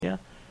Yeah.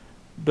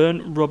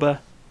 Burnt rubber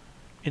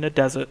in a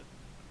desert,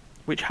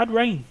 which had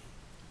rain.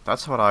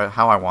 That's how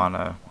I want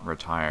to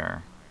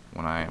retire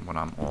when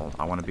I'm old.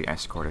 I want to be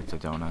escorted to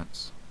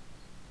donuts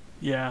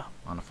Yeah.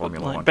 on a But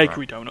Formula like One track.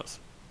 bakery donuts.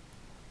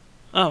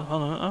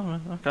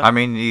 Okay. I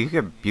mean, you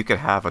could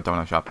have a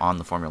donut shop on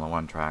the Formula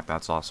One track.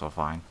 That's also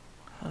fine.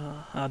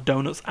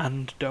 Donuts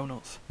and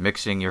donuts.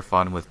 Mixing your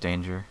fun with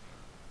danger.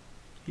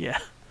 Yeah.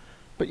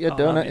 But your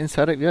That'd donut be...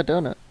 inside of your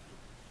donut.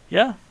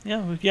 Yeah.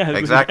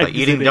 Exactly,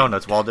 eating Exhibit.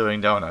 donuts while doing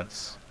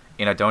donuts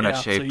in a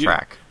donut-shaped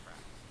track.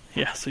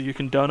 Yeah, so you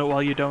can donut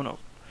while you donut.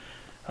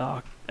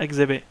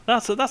 Exhibit.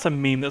 That's a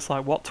meme that's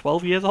like, what,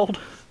 12 years old?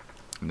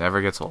 Never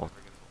gets old.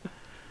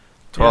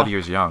 12 Yeah.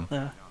 years young.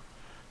 Yeah.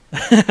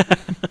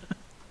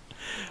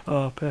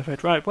 Oh,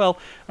 perfect. Right, well,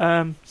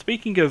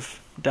 speaking of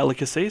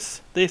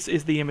delicacies, this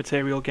is the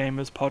Immaterial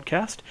Gamers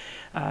podcast.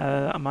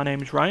 My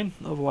name is Ryan,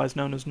 otherwise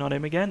known as Not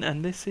Him Again,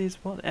 and this is,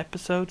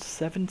 episode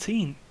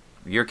 17.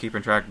 You're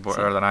keeping track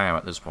better than I am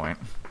at this point.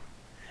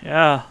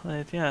 Yeah,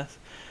 yes.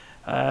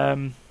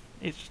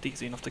 It's just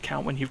easy enough to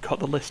count when you've got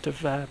the list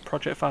of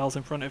project files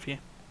in front of you.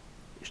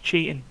 It's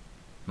cheating,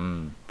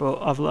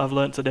 but I've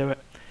learnt to do it.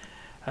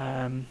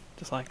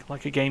 Just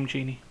like a game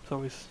genie. It's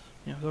always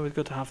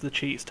good to have the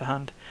cheats to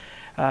hand.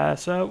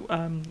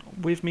 So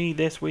with me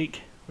this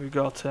week we've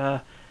got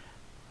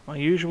my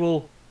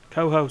usual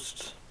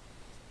co-hosts.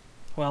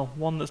 Well,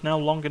 one that's now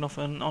long enough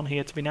on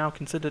here to be now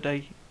considered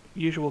a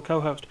usual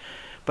co-host.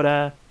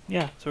 But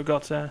so we've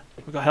got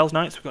Hell's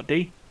Knights, we've got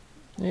D.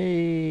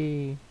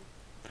 Hey.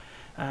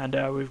 And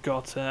we've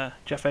got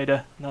Jeff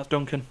Ada, and that's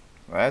Duncan.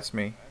 That's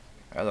me.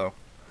 Hello.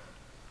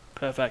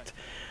 Perfect.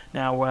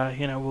 Now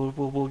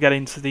we'll get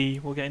into the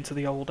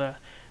old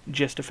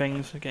gist of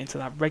things. We'll get into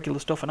that regular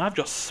stuff, and I've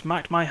just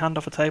smacked my hand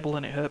off a table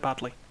and it hurt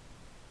badly.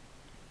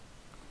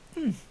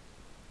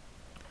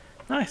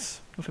 Nice.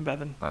 Nothing better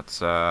than That's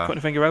putting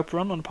a finger open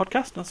on a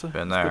podcast. That's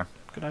there.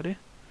 Good idea.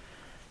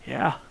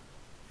 Yeah.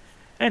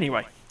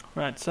 Anyway,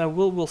 right. So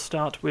we'll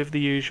start with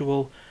the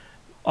usual.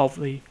 Of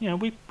the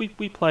we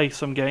play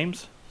some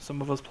games.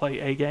 Some of us play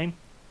a game,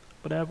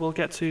 but we'll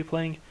get to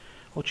playing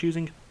or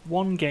choosing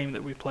one game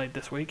that we played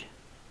this week.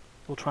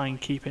 We'll try and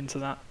keep into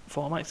that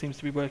format. It seems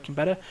to be working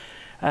better.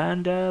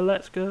 And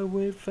let's go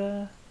with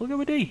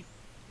D.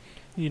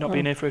 You've not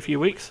been here for a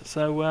few weeks,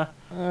 so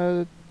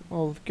Well,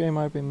 the game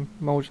I've been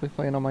mostly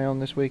playing on my own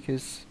this week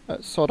is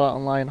Sword Art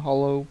Online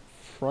Hollow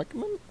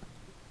Fragment.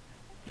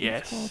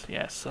 yes.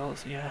 So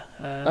yeah.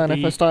 And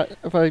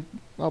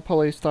I'll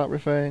probably start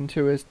referring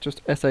to as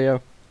just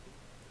SAO.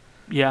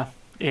 Yeah,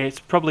 it's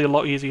probably a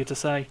lot easier to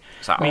say.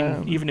 So, I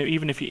mean,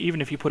 even if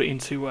you put it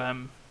into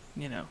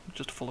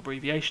just a full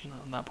abbreviation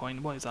on that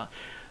point. What is that?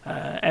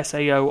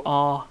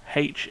 SAORHF,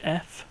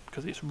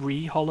 because it's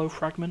Hollow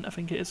Fragment, I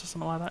think it is, or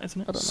something like that,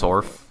 isn't it?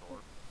 Sorf.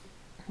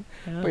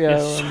 But yeah,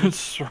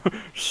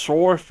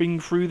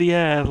 surfing through the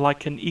air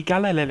like an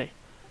igalelele.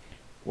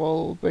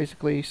 Well,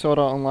 basically, Sword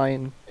Art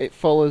Online, it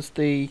follows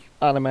the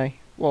anime.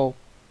 Well,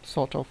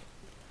 sort of.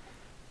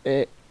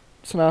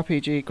 It's an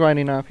RPG,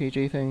 grinding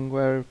RPG thing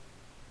where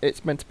you're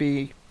meant to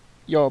be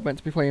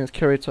playing as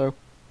Kirito,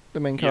 the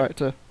main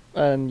character,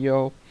 and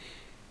you're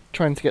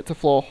trying to get to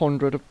floor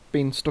 100 of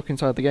being stuck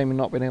inside the game and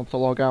not being able to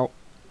log out.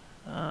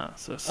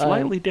 So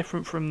slightly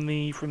different from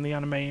the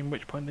anime, in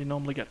which point they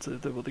normally got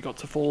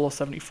to floor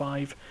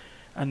 75,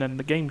 and then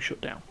the game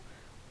shut down.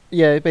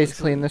 Yeah,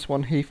 basically in this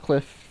one,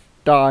 Heathcliff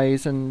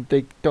dies and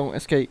they don't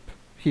escape.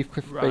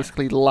 Heathcliff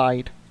basically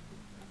lied.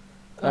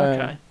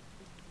 Okay.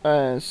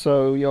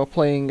 So you're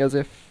playing as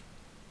if,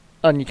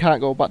 and you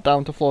can't go back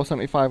down to floor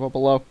 75 or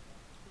below.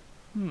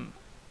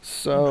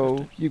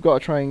 So you've got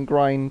to try and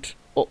grind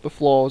up the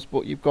floors,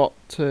 but you've got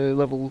to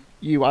level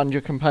you and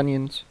your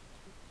companions.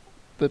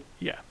 I'm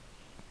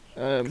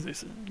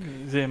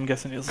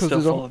guessing it'll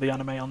still follow the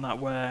anime on that,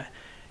 where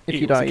if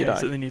you die, you die.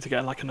 So they need to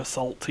get like an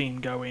assault team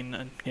going,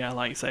 and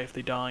like you say, if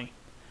they die,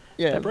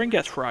 their brain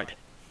gets fried.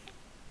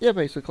 Yeah,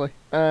 basically.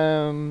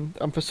 And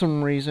for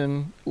some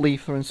reason,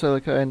 Letha and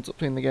Silica ends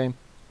up in the game.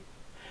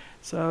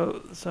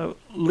 So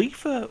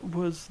Letha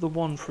was the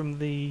one from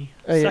the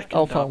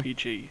second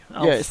RPG.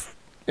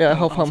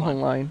 Helfhelm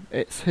Online.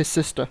 It's his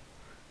sister,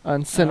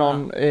 and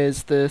Sinon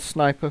is the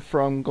sniper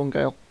from Gun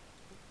Gale.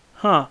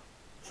 Huh.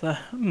 So,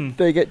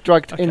 They get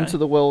dragged into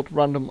the world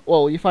randomly.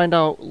 Well, you find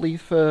out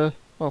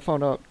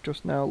found out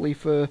just now,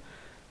 Letha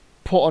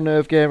put a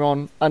nerve gear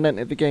on and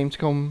entered the game to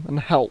come and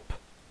help.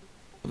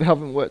 But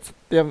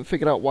they haven't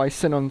figured out why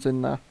Sinon's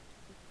in there.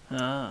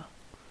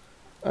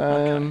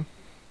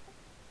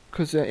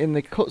 Because in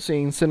the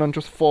cutscene, Sinon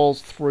just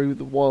falls through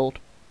the world,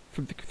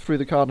 through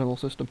the cardinal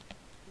system.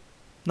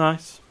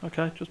 Nice.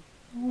 Okay, just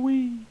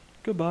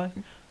goodbye.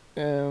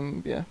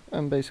 And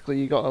basically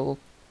you gotta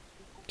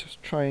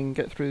just try and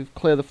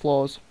clear the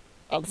floors.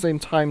 At the same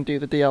time, do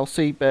the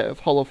DLC bit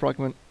of Hollow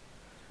Fragment.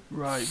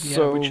 Right. Yeah.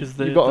 So which is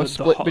you've got to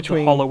split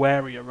between the Hollow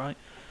area, right?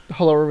 The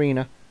Hollow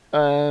Arena.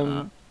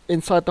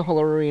 Inside the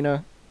Hollow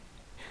Arena,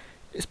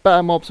 it's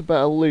better mobs and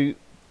better loot,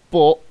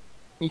 but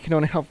you can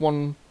only have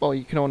one. Well,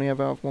 you can only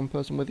ever have one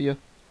person with you,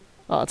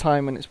 at a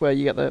time, and it's where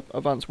you get the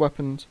advanced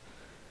weapons.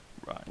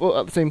 Right. But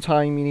at the same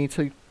time, you need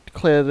to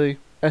clear the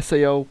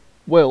SAO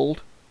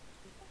world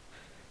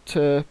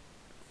to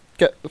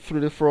get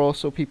through the floor,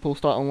 so people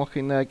start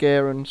unlocking their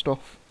gear and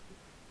stuff.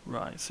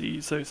 Right. So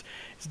it's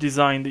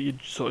designed that you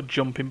sort of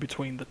jump in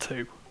between the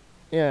two.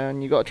 Yeah,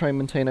 and you got to try and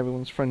maintain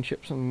everyone's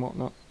friendships and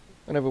whatnot.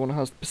 And everyone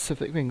has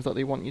specific things that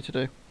they want you to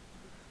do.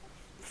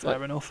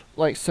 Fair enough.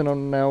 Like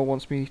Sinon now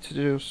wants me to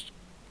just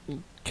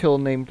kill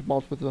named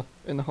mobs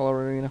in the Hollow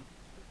Arena.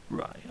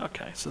 Right.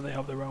 Okay. So they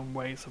have their own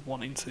ways of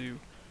wanting to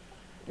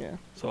Yeah.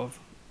 sort of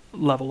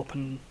level up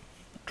and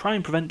try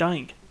and prevent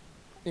dying.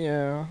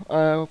 Yeah.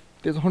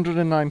 There's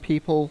 109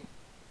 people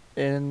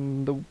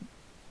in the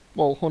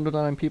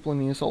 109 people in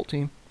the assault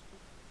team.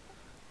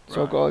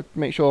 So I've got to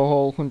make sure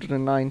all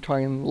 109 try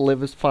and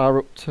live as far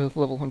up to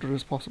level 100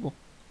 as possible.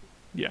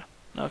 Yeah.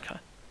 Okay.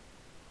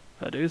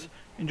 Fair dues.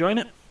 Enjoying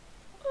it?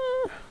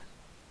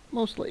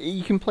 Mostly.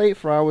 You can play it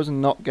for hours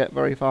and not get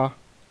very far.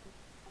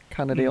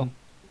 Kind of deal.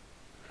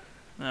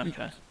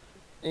 Okay.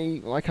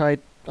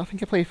 I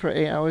think I played for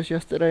 8 hours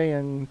yesterday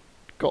and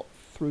got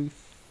through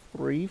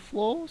 3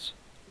 floors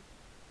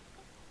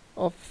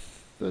of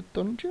the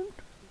dungeon.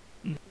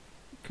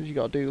 Because you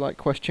got to do like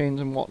quest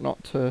chains and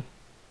whatnot to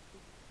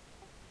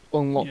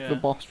unlock the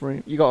boss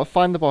room. You got to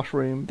find the boss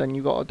room, then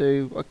you got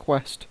to do a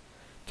quest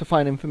to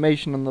find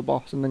information on the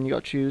boss, and then you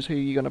got to choose who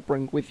you're going to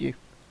bring with you.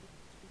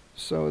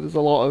 So there's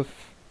a lot of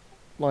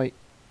like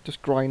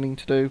just grinding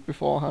to do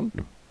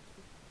beforehand.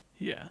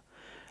 Yeah.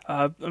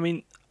 I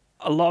mean,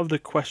 a lot of the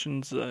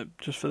questions,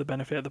 just for the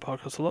benefit of the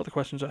podcast, a lot of the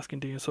questions asking,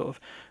 do you sort of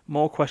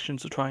more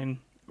questions to try and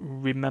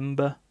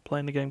remember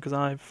playing the game? Because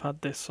I've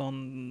had this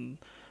on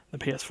the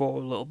PS4 a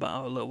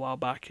little while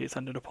back. It's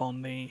ended up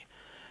on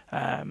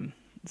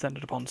it's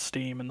ended up on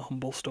Steam and the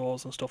Humble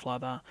stores and stuff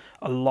like that.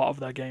 A lot of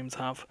their games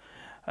have.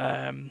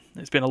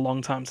 It's been a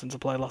long time since I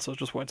played last. So I was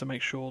just wanting to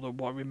make sure that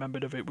what I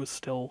remembered of it was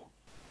still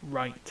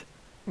right.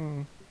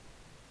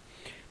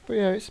 But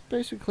yeah, it's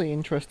basically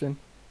interesting.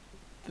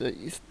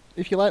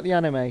 If you like the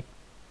anime,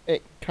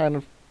 it kind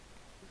of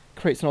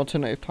creates an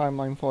alternative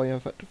timeline for you,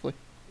 effectively.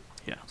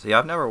 Yeah. See,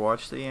 I've never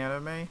watched the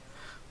anime,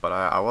 but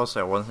I will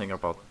say one thing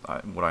about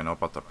what I know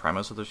about the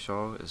premise of the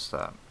show is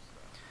that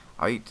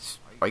I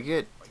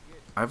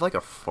have like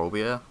a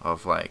phobia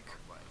of like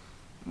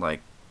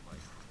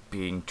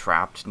being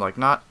trapped, like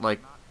not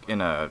like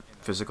in a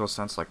physical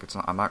sense, like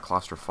I'm not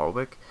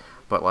claustrophobic,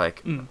 but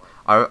like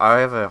I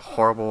have a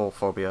horrible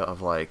phobia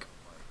of like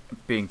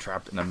being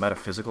trapped in a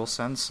metaphysical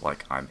sense,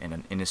 like I'm in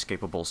an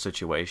inescapable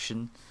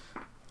situation.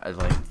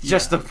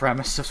 Just the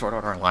premise of Sword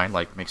Art Online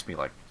like makes me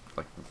like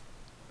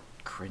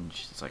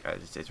cringe. It's like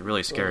it's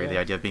really scary, the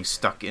idea of being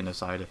stuck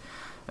inside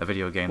a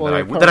video game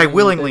that I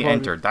willingly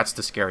entered. That's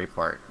the scary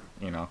part,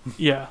 you know.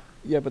 Yeah.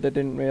 Yeah, but they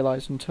didn't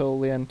realise until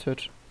they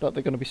entered that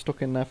they're going to be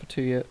stuck in there for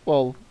 2 years.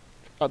 Well,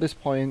 at this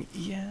point,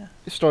 the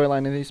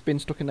storyline is he's been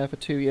stuck in there for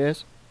 2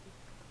 years.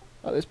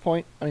 At this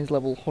point, and he's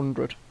level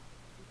 100.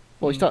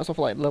 Well, he starts off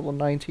like level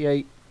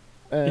 98.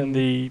 In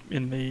the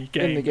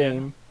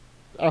game.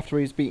 After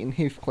he's beaten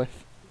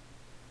Heathcliff.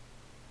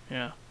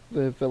 Yeah.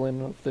 The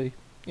villain of the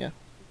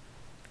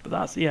But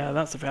that's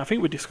the thing. I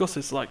think we discussed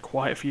this like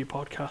quite a few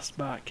podcasts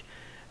back,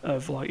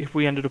 of like if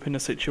we ended up in a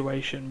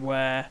situation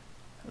where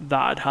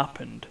that had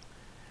happened,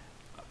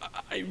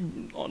 I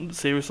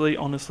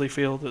honestly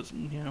feel that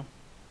you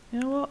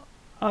know what,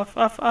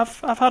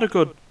 I've had a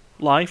good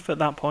life at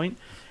that point.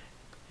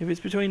 If it's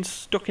between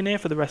stuck in here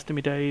for the rest of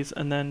my days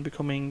and then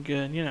becoming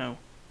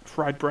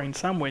fried brain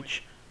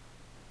sandwich,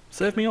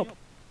 serve me up.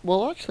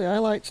 Well, actually, I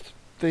liked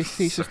the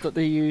thesis that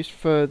they used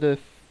for the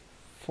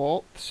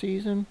 4th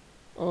season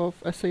of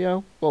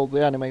SAO. Well,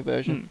 the anime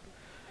version.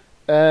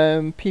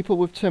 People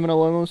with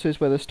terminal illnesses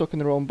where they're stuck in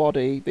their own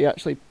body, they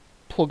actually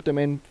plugged them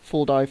in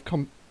full dive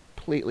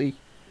completely,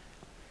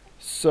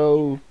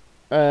 so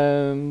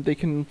they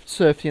can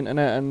surf the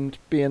internet and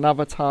be an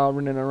avatar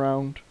running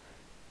around,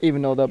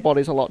 even though their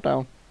body's are locked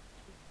down.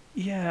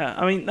 Yeah,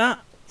 I mean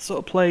that sort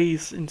of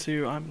plays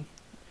into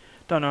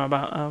don't know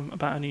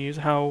about any use.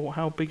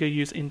 How big are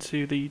you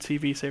into the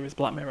TV series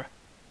Black Mirror?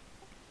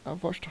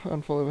 I've watched a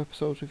handful of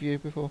episodes with you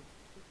before.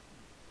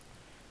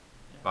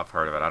 I've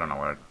heard of it. I don't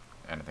know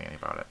anything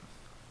about it.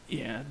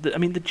 Yeah, I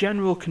mean the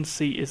general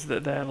conceit is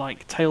that they're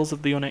like tales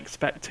of the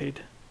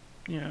unexpected,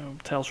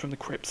 tales from the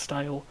crypt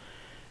style,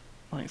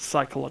 like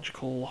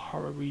psychological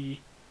horror-y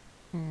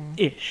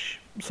ish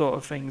sort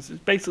of things.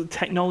 Basically,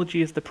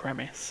 technology is the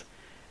premise,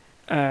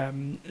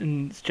 and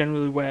it's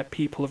generally where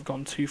people have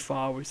gone too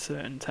far with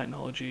certain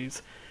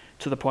technologies,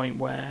 to the point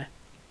where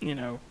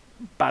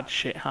bad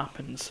shit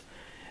happens.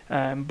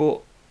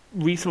 But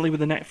recently with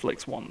the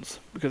Netflix ones,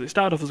 because it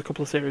started off as a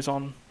couple of series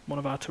on one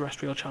of our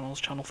terrestrial channels,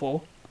 Channel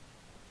 4,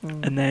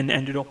 and then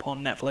ended up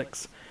on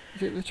Netflix.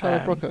 Is it the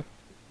Charlie Brooker?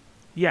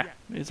 Yeah,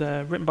 it's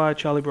written by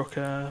Charlie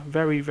Brooker,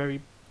 very,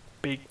 very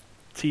big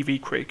TV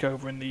critic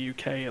over in the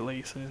UK at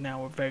least, and is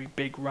now a very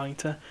big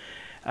writer.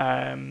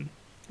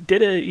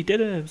 He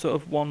did a sort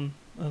of one,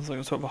 as like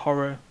a sort of a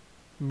horror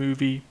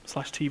movie /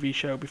 TV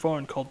show before,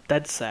 and called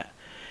Dead Set,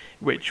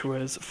 which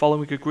was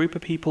following a group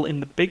of people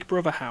in the Big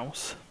Brother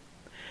house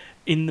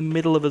in the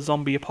middle of a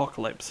zombie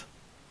apocalypse.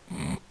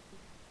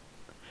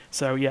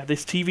 So yeah,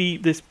 this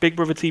Big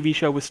Brother TV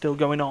show was still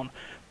going on,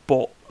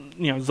 but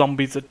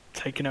zombies are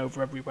taking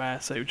over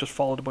everywhere, so it just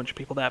followed a bunch of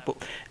people there. But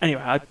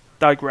anyway, I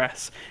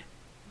digress.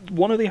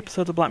 One of the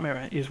episodes of Black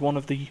Mirror is one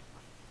of the,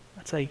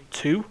 I'd say,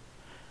 two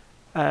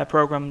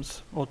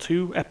programs or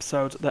two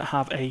episodes that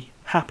have a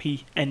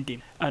happy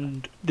ending,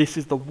 and this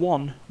is the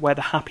one where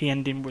the happy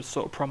ending was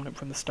sort of prominent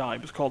from the start.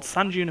 It was called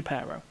San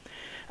Junipero,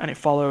 and it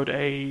followed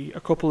a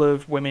couple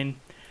of women,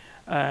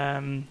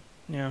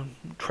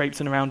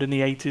 traipsing around in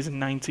the 80s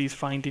and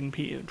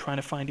 90s, trying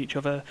to find each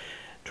other,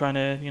 trying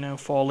to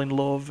fall in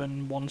love,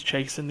 and one's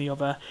chasing the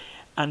other.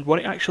 And what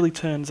it actually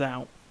turns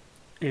out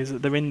is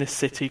that they're in this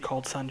city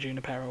called San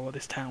Junipero, or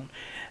this town,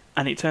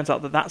 and it turns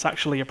out that that's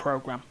actually a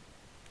program,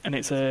 and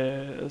it's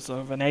a sort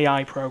of an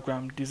AI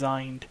program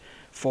designed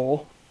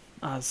for,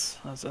 as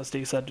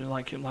Dee said,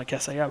 like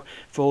SAO,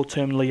 for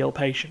terminally ill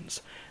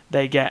patients.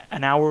 They get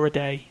an hour a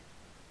day,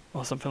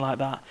 or something like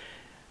that,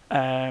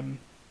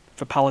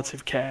 for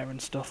palliative care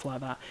and stuff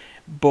like that.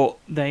 But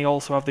they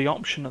also have the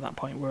option at that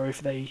point where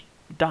if they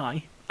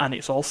die, and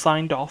it's all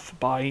signed off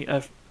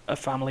by a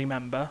family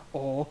member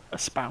or a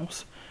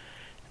spouse,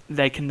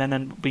 they can then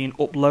end up being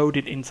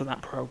uploaded into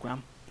that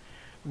program,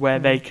 where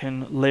they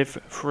can live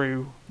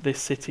through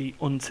this city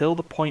until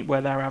the point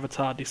where their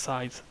avatar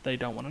decides they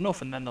don't want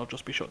enough, and then they'll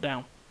just be shut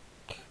down.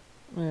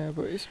 Yeah,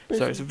 but it's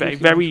so it's a very,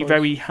 very,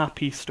 very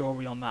happy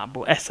story on that.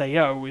 But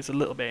SAO is a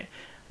little bit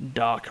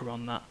darker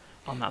on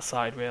that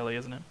side, really,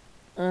 isn't it?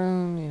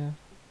 Yeah.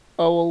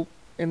 Oh well,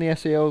 in the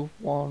SAO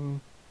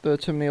one, the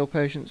terminally ill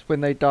patients,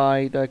 when they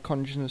die, their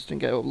consciousness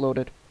didn't get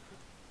uploaded.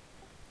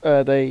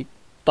 They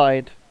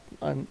died,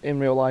 and in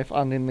real life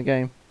and in the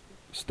game,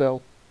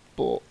 still,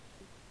 but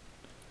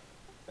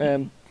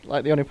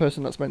like the only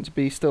person that's meant to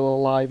be still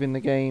alive in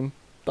the game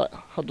that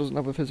doesn't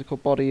have a physical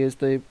body is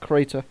the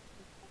creator.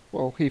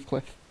 Well,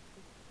 Heathcliff.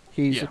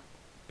 He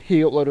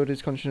uploaded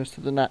his consciousness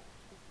to the net,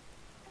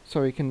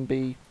 so he can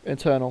be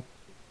eternal.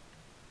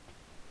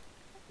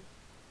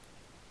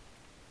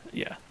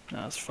 Yeah,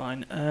 that's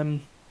fine.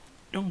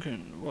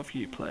 Duncan, what have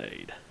you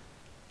played?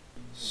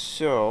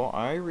 So,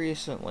 I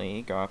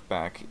recently got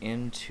back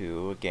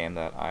into a game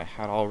that I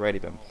had already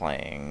been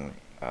playing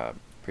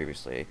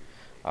previously.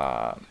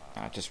 I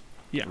just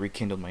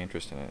rekindled my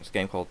interest in it. It's a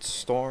game called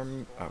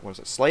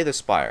Slay the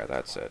Spire,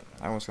 that's it.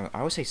 I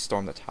always say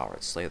Storm the Tower,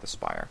 it's Slay the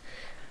Spire.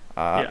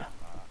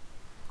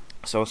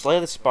 So Slay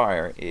the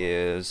Spire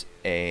is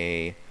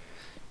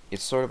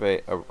it's sort of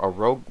a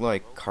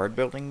roguelike card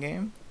building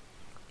game.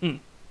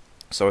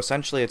 So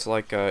essentially it's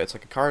like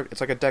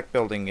a deck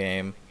building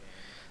game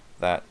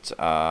that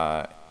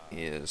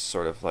is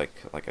sort of like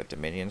a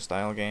Dominion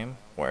style game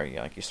where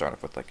you start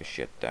off with like a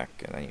shit deck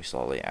and then you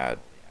slowly add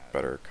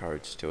better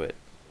cards to it.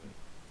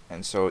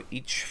 And so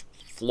each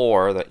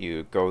floor that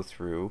you go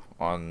through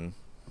on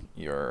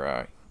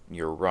your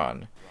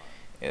run,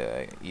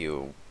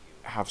 you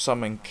have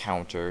some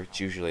encounter. It's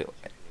usually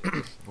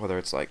whether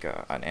it's like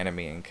an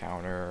enemy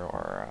encounter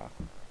or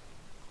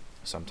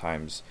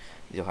sometimes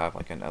you'll have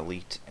like an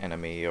elite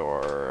enemy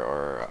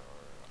or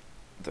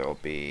there'll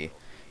be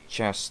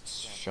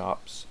chests,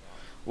 shops,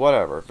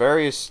 whatever.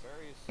 Various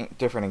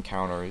different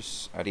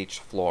encounters at each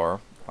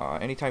floor.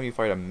 Anytime you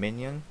fight a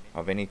minion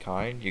of any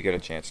kind, you get a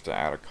chance to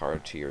add a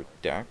card to your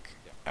deck.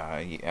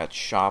 At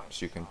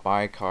shops, you can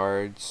buy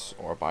cards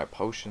or buy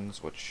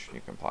potions, which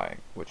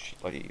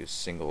let you use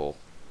single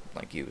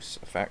use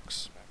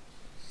effects.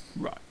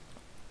 Right.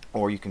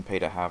 Or you can pay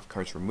to have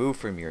cards removed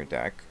from your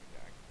deck.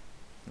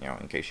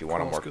 In case you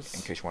want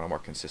a more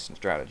consistent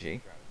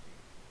strategy.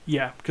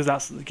 Yeah, because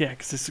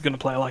this is going to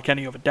play like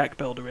any other deck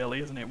builder,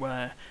 really, isn't it?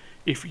 Where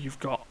if you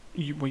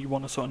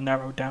want to sort of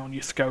narrow down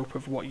your scope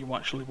of what you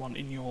actually want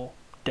in your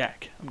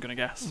deck, I'm going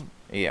to guess.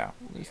 Yeah.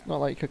 It's not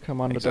like a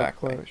commander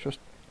deck where it's just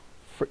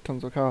frick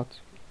tons of cards.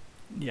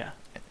 Yeah.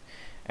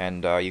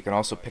 And you can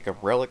also pick up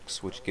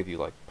relics, which give you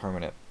like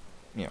permanent,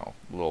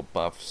 little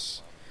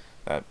buffs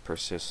that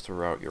persist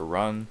throughout your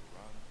run.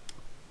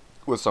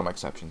 With some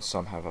exceptions,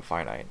 some have a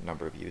finite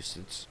number of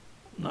uses.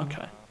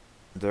 Okay.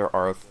 There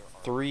are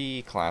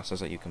 3 classes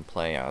that you can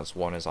play as.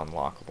 One is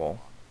unlockable.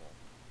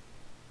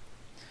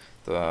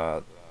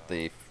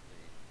 The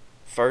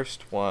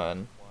first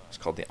one is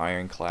called the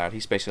Ironclad.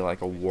 He's basically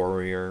like a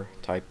warrior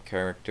type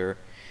character.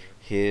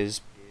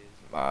 His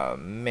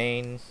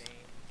main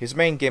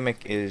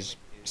gimmick is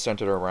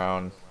centered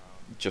around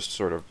just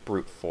sort of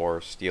brute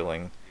force,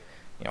 dealing,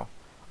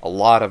 a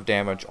lot of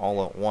damage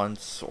all at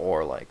once,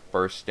 or like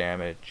burst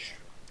damage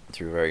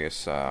through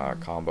various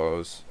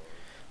combos.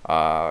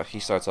 He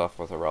starts off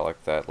with a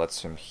relic that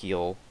lets him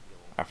heal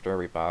after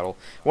every battle.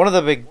 One of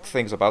the big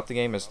things about the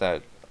game is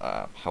that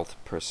health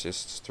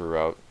persists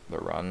throughout the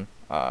run.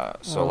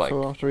 So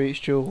after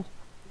each duel,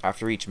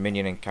 after each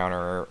minion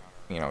encounter,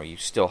 you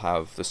still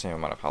have the same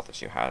amount of health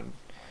as you had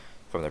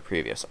from the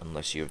previous,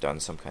 unless you've done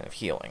some kind of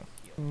healing.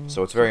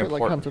 So it's very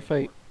important. Like Hunter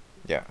Fate.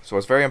 Yeah, so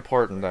it's very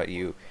important that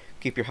you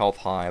keep your health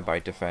high by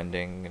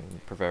defending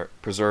and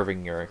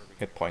preserving your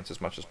hit points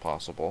as much as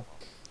possible.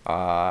 There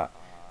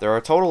are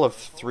a total of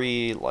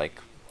 3,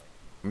 like,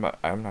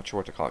 I'm not sure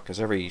what to call it, because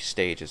every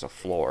stage is a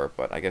floor,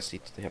 but I guess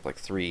they have, like,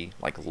 3,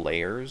 like,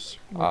 layers.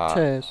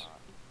 Tiers.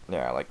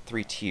 Yeah, like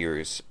 3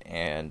 tiers,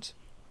 and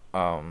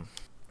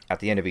at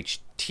the end of each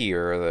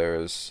tier,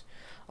 there's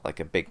like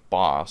a big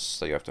boss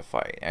that you have to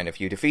fight. And if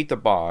you defeat the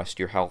boss,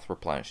 your health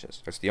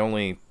replenishes. It's the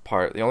only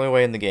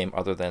way in the game,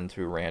 other than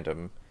through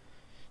random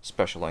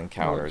special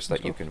encounters,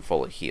 that you can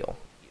fully heal.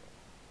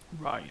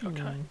 Right.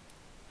 Okay.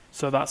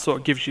 So that sort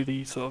of gives you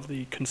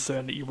the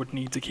concern that you would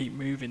need to keep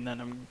moving.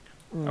 Then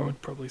I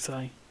would probably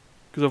say,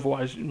 because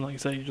otherwise, like you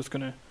say, you're just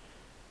gonna.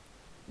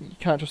 You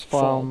can't just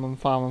farm and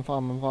farm and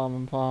farm and farm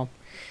and farm.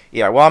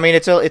 Yeah, well, I mean,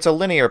 it's a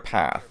linear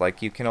path.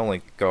 Like, you can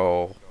only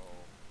go...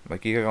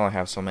 Like, you can only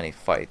have so many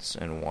fights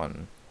in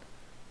one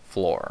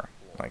floor.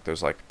 Like,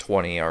 there's like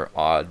 20 or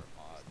odd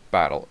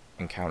battle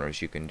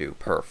encounters you can do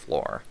per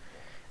floor.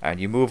 And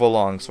you move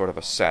along sort of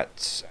a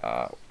set...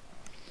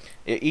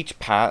 each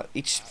time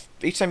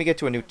you get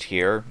to a new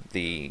tier,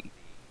 the,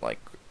 like,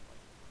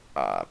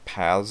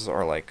 paths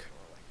are, like,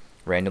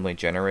 randomly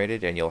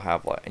generated, and you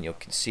have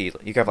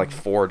like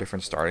 4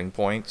 different starting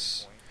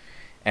points,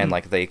 and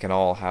like they can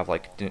all have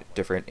like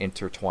different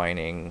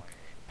intertwining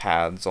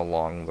paths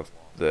along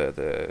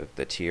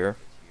the tier,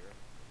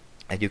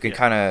 and you can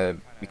kind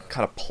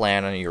of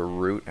plan on your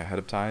route ahead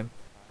of time.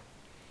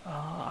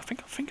 I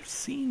think I've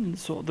seen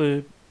sort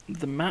of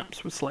the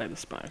maps with Slay the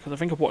Spire, because I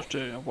think I've watched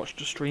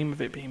a stream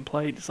of it being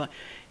played. It's like,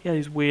 yeah,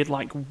 these weird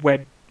like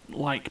web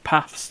like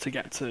paths to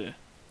get to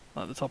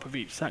like the top of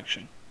each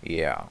section.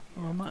 Yeah.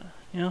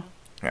 Yeah.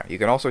 Yeah, you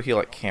can also heal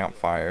at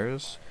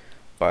campfires,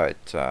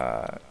 but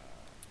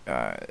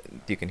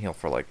you can heal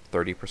for like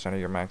 30% of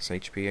your max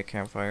HP at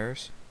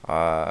campfires.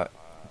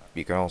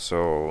 You can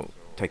also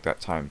take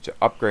that time to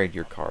upgrade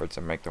your cards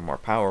and make them more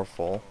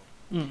powerful.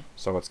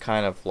 So it's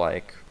kind of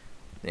like,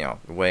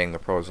 weighing the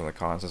pros and the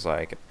cons. Is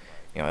like,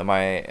 do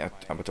I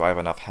have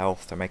enough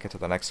health to make it to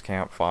the next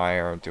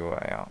campfire?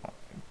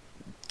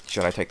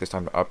 Should I take this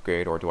time to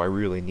upgrade, or do I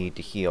really need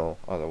to heal?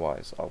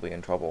 Otherwise, I'll be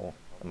in trouble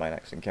in my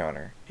next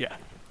encounter. Yeah.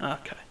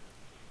 Okay.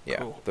 Yeah.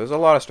 Cool. There's a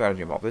lot of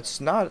strategy involved.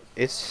 It's not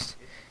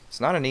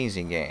an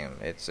easy game.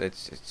 It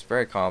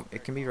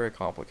can be very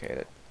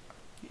complicated.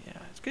 Yeah,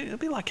 it'll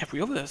be like every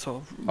other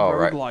sort of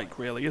right. roguelike,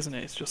 really, isn't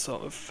it? It's just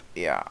sort of...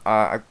 Yeah,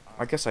 I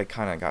guess I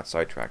kind of got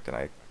sidetracked, and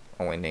I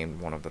only named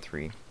one of the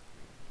 3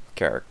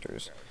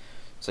 characters.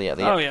 So yeah,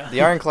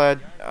 the Ironclad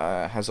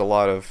has a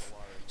lot of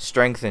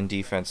strength and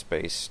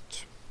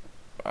defense-based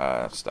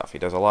stuff.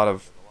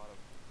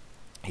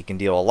 He can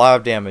deal a lot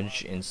of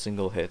damage in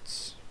single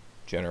hits,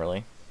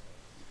 generally.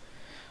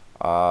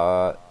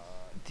 What's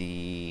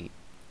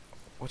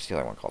the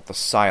other one called? The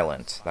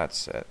Silent,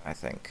 that's it, I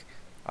think.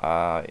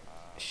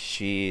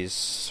 She's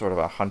sort of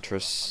a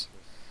huntress.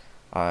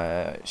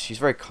 She's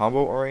very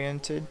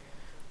combo-oriented.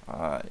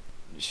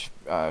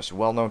 She's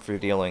well known for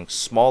dealing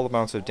small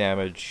amounts of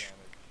damage,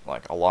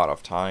 like a lot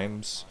of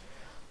times.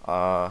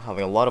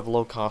 Having a lot of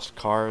low-cost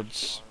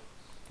cards.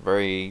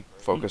 Very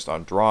focused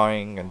on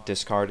drawing and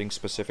discarding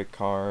specific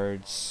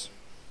cards.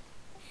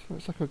 So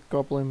it's like a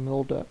goblin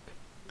mill deck.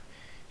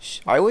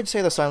 I would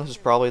say the Silence is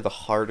probably the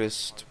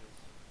hardest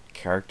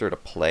character to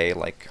play.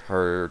 Like,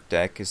 her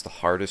deck is the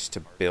hardest to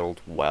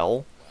build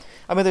well.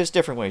 I mean, there's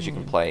different ways you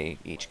can play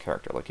each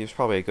character. Like, there's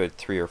probably a good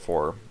 3 or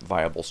 4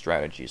 viable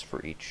strategies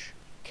for each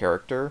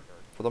character,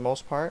 for the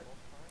most part,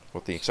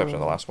 with the exception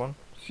of the last one.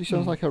 She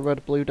sounds like a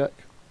red-blue deck,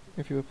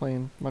 if you were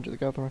playing Magic the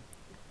Gathering.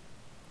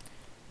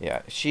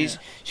 Yeah, she's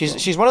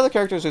one of the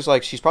characters who's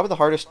like, she's probably the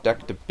hardest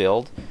deck to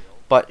build,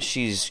 but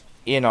she's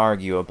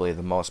inarguably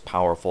the most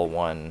powerful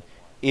one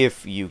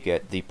if you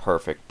get the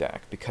perfect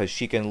deck, because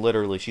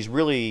she's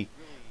really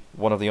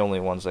one of the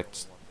only ones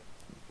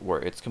where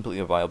it's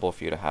completely viable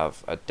for you to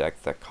have a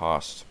deck that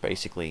costs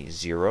basically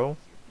 0,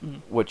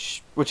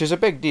 which is a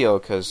big deal,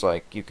 because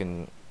like, you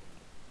can,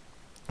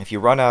 if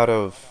you run out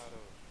of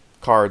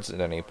cards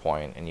at any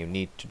point and you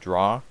need to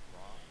draw,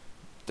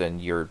 then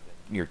your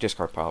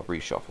discard pile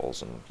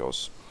reshuffles and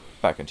goes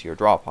back into your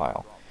draw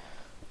pile.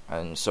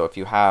 And so if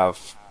you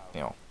have,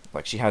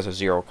 like, she has a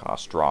 0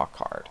 cost draw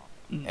card.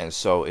 And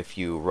so if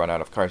you run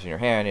out of cards in your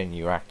hand and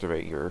you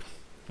activate your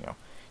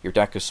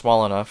deck is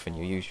small enough and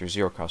you use your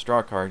 0 cost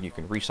draw card, you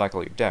can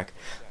recycle your deck,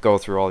 go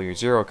through all your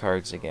 0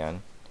 cards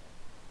again,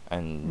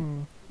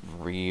 and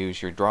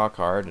reuse your draw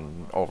card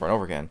and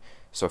over again.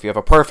 So if you have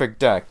a perfect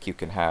deck, you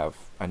can have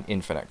an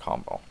infinite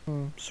combo.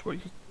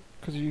 Sweet.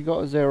 Because you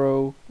got a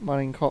 0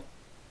 mana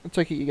I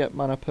take it you get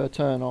mana per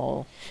turn,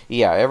 or...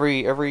 Yeah,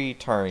 every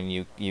turn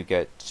you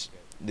get...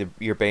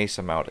 your base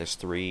amount is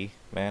 3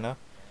 mana.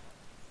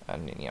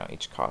 And,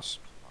 each cards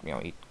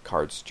generally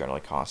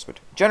cost...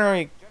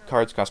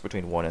 cards cost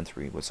between 1 and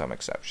 3, with some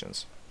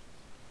exceptions.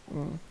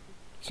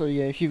 So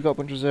yeah, if you've got a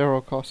bunch of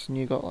 0 costs and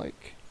you got,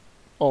 like,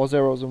 all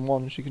 0s and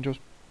 1s, you can just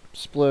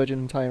splurge an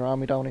entire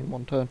army down in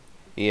 1 turn.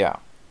 Yeah.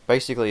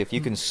 Basically, if you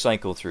can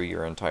cycle through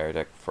your entire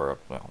deck for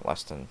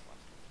less than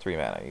 3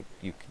 mana,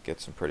 you could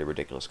get some pretty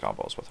ridiculous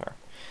combos with her.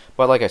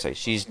 But like I say,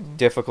 she's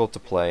difficult to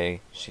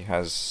play. She's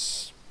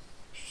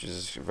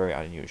a very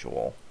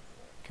unusual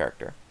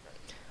character.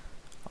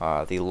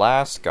 The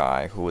last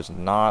guy, who was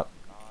not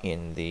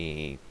in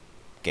the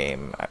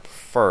game at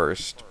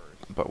first,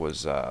 but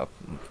was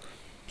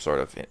sort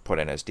of put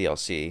in as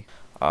DLC,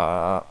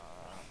 I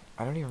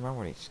don't even remember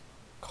what he's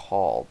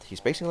called. He's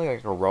basically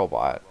like a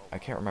robot. I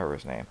can't remember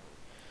his name.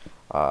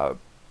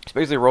 He's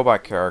basically a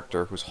robot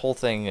character whose whole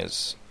thing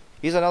is...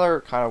 He's another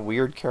kind of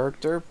weird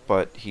character,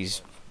 but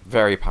he's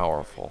very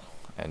powerful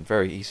and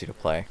very easy to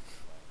play.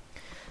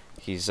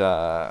 His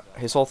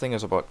whole thing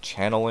is about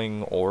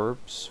channeling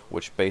orbs,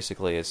 which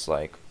basically is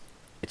like...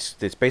 It's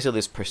basically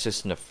this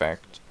persistent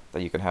effect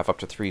that you can have up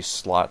to 3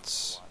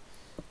 slots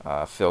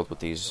filled with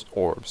these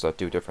orbs that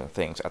do different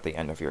things at the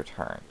end of your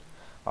turn.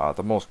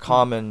 The most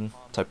common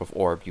type of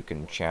orb you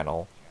can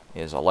channel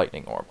is a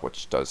lightning orb,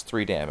 which does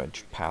 3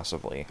 damage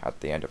passively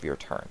at the end of your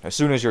turn, as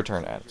soon as your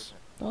turn ends.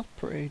 That's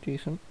pretty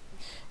decent.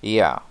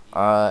 Yeah,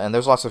 and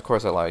there's lots of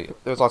cards that allow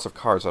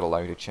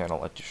you to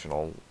channel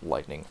additional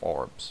lightning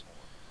orbs.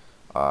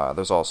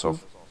 There's also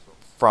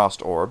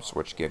frost orbs,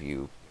 which give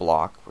you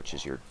block, which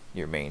is your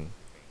main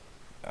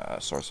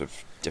source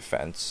of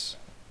defense.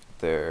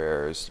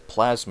 There's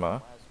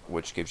plasma,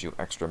 which gives you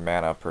extra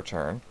mana per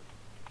turn.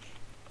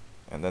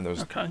 And then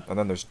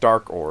there's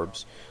dark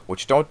orbs,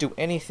 which don't do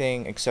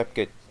anything except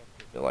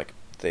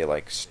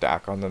they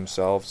stack on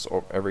themselves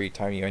every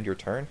time you end your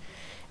turn.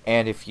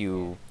 And if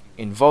you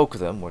invoke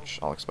them, which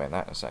I'll explain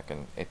that in a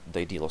second,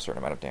 they deal a certain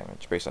amount of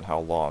damage based on how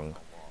long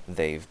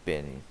they've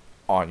been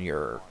on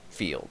your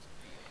field.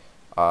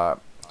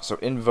 So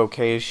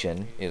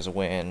invocation is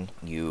when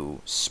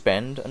you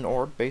spend an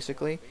orb,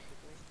 basically.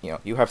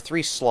 You have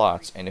 3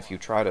 slots, and if you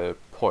try to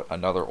put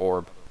another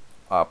orb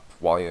up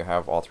while you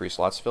have all 3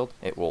 slots filled,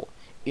 it will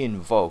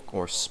invoke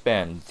or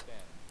spend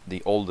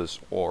the oldest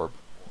orb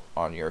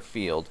on your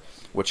field,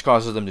 which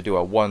causes them to do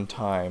a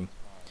one-time,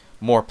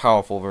 more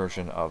powerful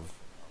version of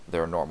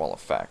their normal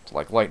effect.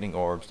 Like lightning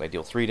orbs, they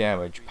deal 3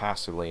 damage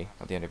passively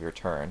at the end of your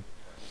turn.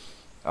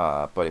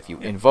 But if you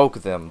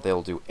invoke them,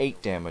 they'll do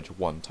 8 damage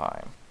one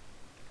time.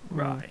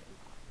 Right.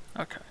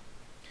 Okay.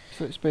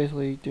 So it's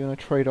basically doing a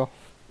trade-off.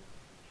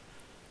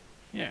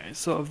 Yeah, it's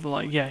sort of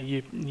like,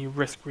 you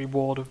risk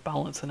reward of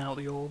balancing out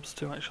the orbs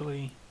to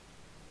actually...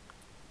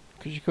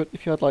 Because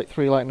if you had like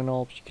 3 lightning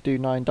orbs, you could do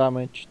 9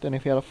 damage. Then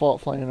if you had a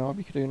 4th lightning orb,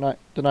 you could do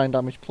the 9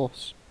 damage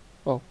plus.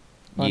 Well,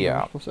 9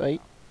 damage plus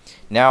 8.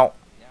 Now,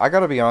 I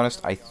gotta be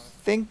honest, I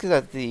think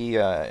that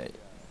the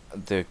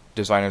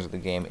designers of the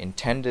game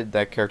intended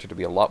that character to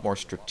be a lot more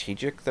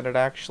strategic than it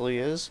actually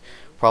is.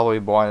 Probably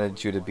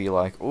wanted you to be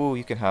like, ooh,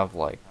 you can have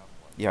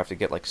you have to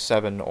get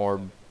 7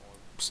 orb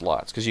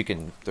slots, because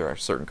there are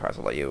certain cards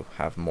that let you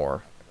have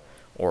more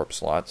orb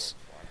slots.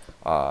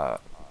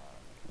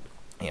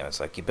 It's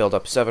like you build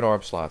up 7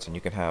 orb slots, and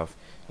you can have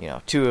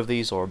 2 of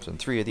these orbs and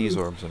 3 of these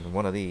orbs and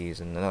 1 of these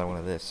and another 1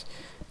 of this,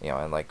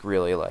 and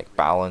really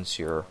balance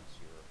your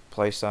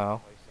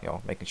playstyle,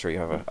 making sure you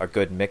have a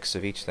good mix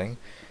of each thing.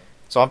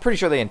 So I'm pretty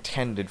sure they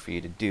intended for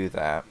you to do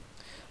that.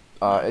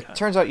 It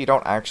turns out you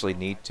don't actually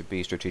need to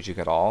be strategic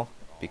at all,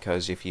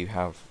 because if you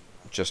have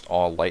just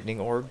all lightning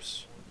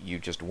orbs, you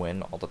just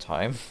win all the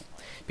time.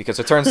 Because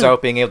it turns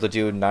out being able to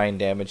do 9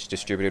 damage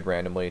distributed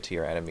randomly to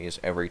your enemies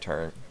every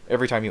time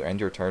you end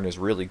your turn is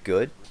really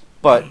good.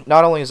 But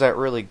not only is that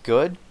really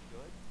good,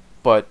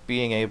 but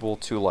being able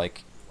to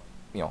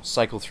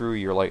cycle through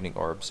your lightning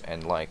orbs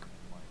and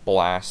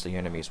blast the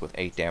enemies with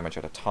 8 damage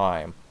at a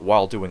time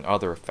while doing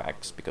other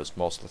effects, because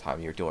most of the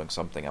time you're doing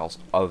something else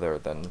other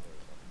than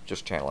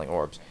just channeling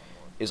orbs,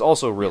 is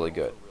also really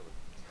good.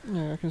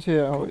 Yeah, I can see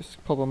how it's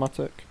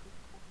problematic.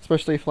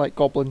 Especially if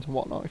goblins and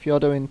whatnot. If you're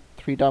doing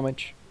 3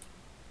 damage,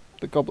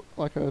 the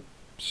a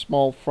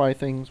small fry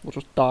things will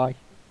just die.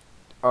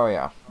 Oh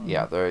yeah,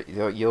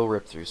 you'll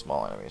rip through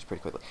small enemies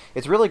pretty quickly.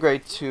 It's really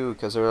great too,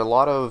 because there are a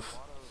lot of...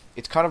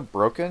 It's kind of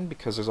broken,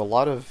 because there's a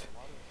lot of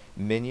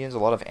minions, a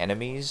lot of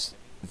enemies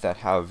that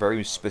have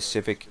very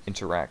specific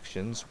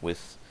interactions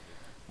with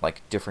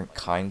different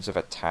kinds of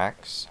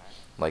attacks.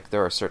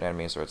 There are certain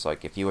enemies where it's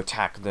if you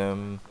attack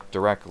them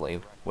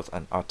directly with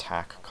an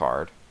attack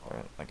card,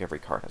 or every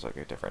card has a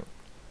different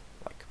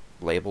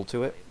label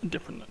to it.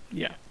 Different,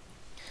 yeah.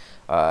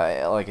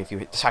 If you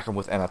attack them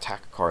with an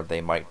attack card,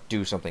 they might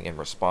do something in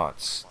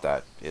response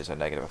that is a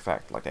negative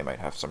effect. They might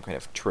have some kind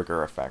of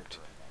trigger effect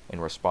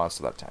in response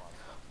to that attack.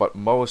 But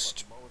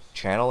most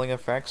channeling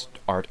effects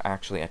aren't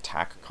actually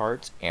attack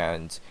cards,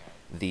 and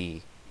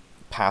the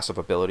passive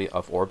ability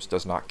of orbs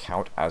does not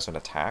count as an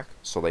attack,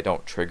 so they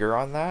don't trigger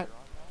on that.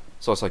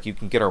 So it's you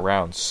can get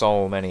around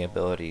so many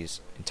abilities,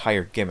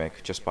 entire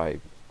gimmick, just by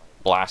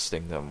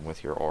blasting them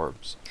with your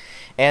orbs.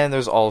 And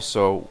there's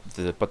also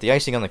the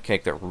icing on the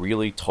cake that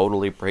really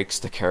totally breaks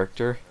the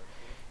character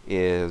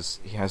is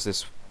he has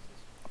this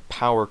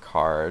power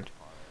card.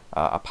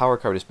 A power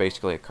card is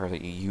basically a card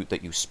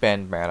that you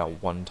spend mana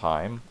one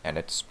time, and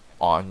it's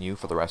on you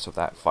for the rest of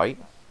that fight.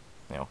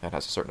 That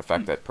has a certain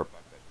effect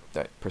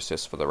that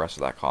persists for the rest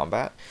of that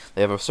combat.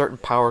 They have a certain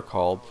power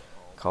called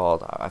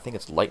called, I think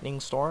it's Lightning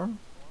Storm,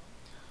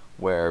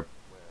 where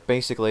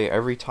basically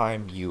every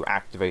time you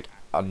activate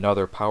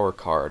another power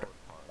card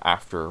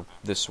after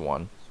this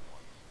one,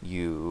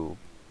 you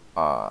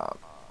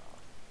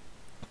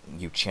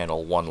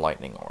channel one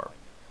lightning orb.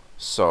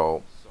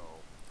 So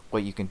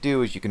what you can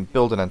do is you can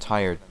build an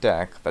entire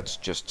deck that's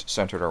just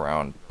centered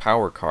around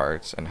power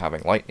cards and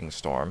having Lightning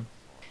Storm,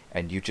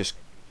 and you just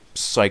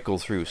cycle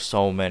through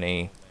so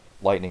many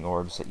lightning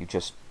orbs that you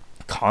just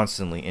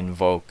constantly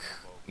invoke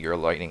your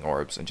lightning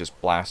orbs and just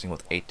blasting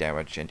with 8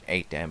 damage and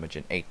 8 damage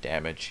and 8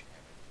 damage.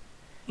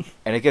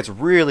 And it gets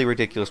really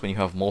ridiculous when you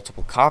have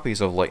multiple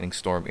copies of Lightning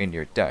Storm in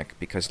your deck,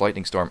 because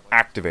Lightning Storm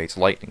activates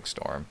Lightning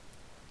Storm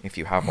if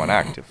you have one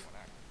active.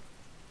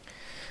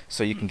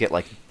 So you can get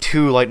like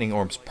 2 lightning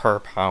orbs per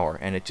power,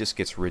 and it just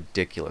gets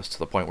ridiculous to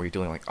the point where you're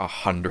doing like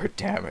 100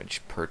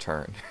 damage per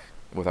turn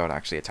without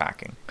actually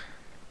attacking.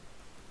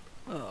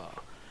 Oh,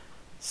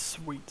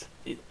 sweet.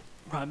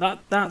 Right,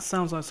 that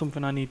sounds like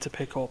something I need to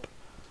pick up.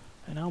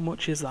 And how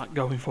much is that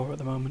going for at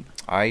the moment?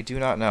 I do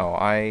not know.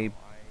 I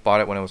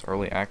bought it when it was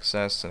early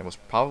access, and it was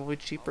probably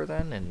cheaper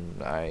then,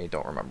 and I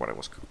don't remember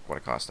what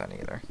it cost then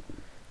either.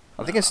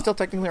 I think it's still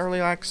technically early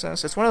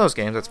access. It's one of those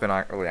games that's been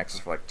early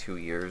access for like 2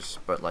 years,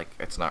 but like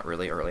it's not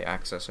really early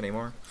access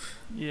anymore.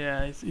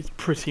 Yeah, it's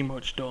pretty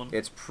much done.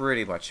 It's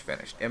pretty much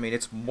finished. I mean,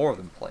 it's more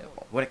than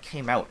playable. When it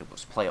came out, it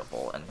was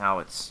playable, and now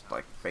it's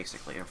like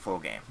basically a full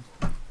game.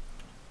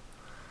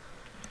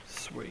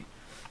 Sweet.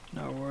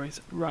 No worries.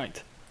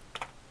 Right.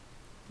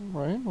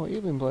 Ryan, what have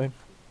you been playing?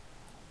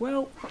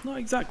 Well, not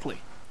exactly.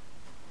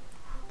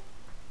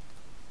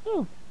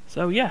 Oh.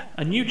 So yeah,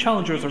 a new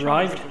challenger has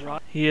arrived.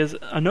 He is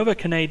another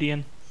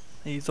Canadian.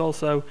 He's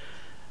also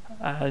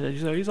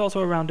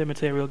around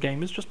Immaterial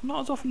Gamers, just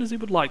not as often as he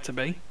would like to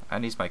be.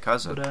 And he's my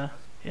cousin. But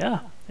yeah,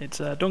 it's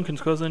Duncan's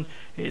cousin.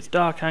 It's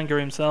Dark Anger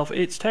himself.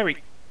 It's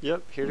Terry.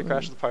 Yep, here to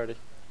crash the party.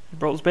 You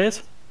brought us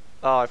beers?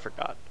 Oh, I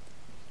forgot.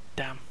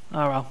 Damn.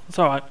 Oh well, it's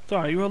alright. It's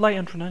alright. You were a late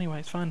entrant anyway.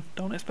 It's fine.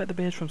 Don't expect the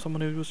beers from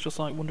someone who was just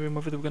like wondering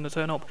whether they were going to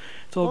turn up.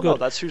 It's all good. No,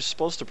 that's who's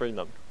supposed to bring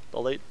them.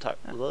 The late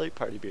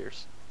party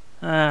beers.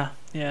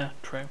 Yeah,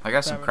 true. I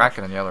got some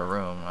Kraken in the other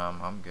room.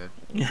 I'm good.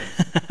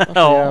 Actually,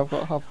 yeah, I've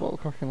got half a bottle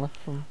of Kraken left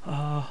from...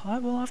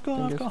 I've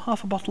got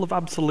half a bottle of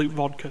Absolute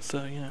vodka,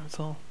 so you know it's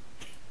all.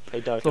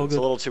 Hey, Duncan, it's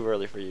a little too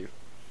early for you.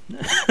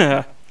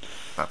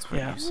 That's what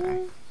you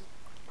say.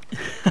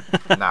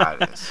 Nah,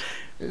 it is.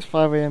 It's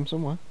 5 a.m.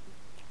 somewhere.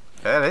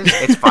 It is.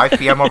 It's 5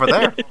 p.m. over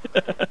there.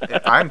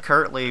 I'm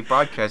currently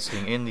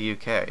broadcasting in the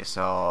UK,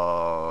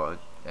 so...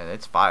 And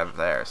it's 5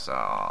 there, so...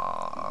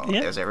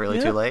 Yeah, is it really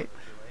too late?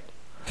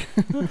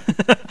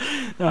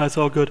 No, it's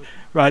all good.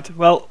 Right,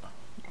 well,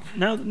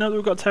 now that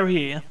we've got Terry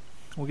here,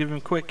 we'll give him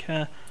a quick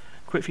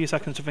few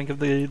seconds to think of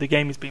the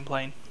game he's been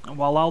playing. And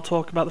while I'll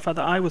talk about the fact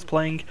that I was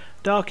playing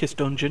Darkest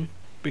Dungeon,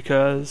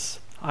 because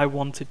I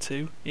wanted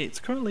to. It's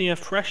currently a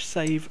fresh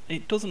save.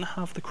 It doesn't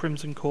have the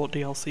Crimson Court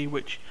DLC,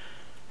 which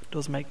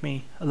does make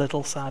me a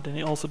little sad, and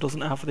it also doesn't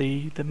have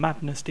the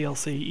Madness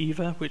DLC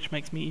either, which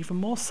makes me even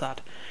more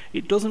sad.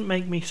 It doesn't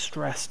make me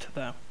stressed,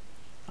 though.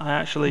 I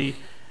actually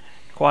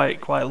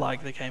quite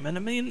like the game, and I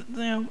mean, you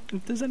know,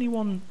 if there's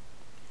anyone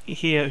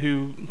here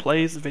who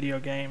plays video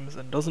games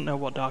and doesn't know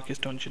what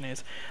Darkest Dungeon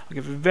is, I'll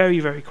give a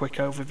very quick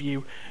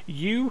overview.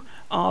 You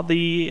are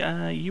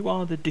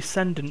the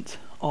descendant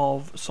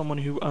of someone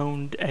who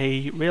owned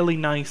a really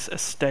nice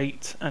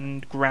estate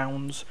and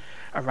grounds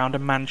around a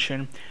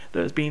mansion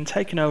that has been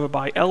taken over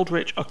by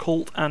eldritch,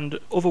 occult, and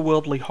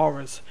otherworldly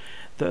horrors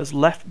that has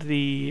left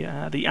the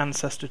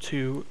ancestor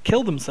to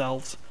kill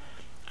themselves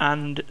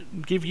and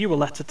give you a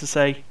letter to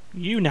say,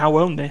 you now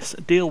own this,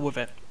 deal with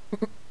it.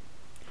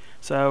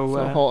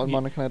 So Haunted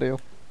Manor kind of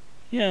deal.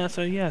 Yeah,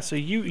 so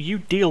you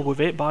deal with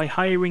it by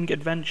hiring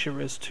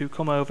adventurers to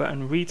come over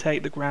and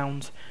retake the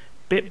grounds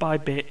bit by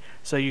bit,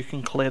 so you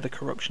can clear the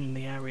corruption in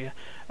the area,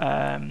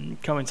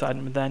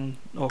 coinciding with then,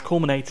 or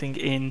culminating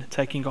in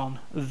taking on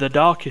the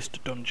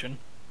Darkest Dungeon,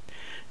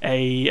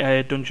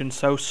 a dungeon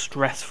so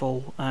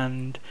stressful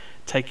and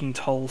taking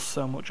tolls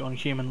so much on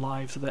human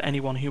lives that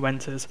anyone who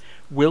enters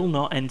will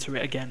not enter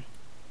it again.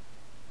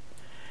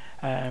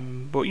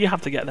 But you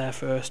have to get there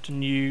first,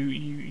 and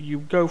you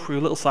go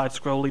through little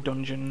side-scrolly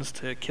dungeons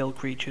to kill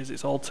creatures.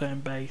 It's all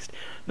turn-based.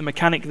 The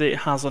mechanic that it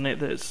has on it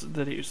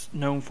that it's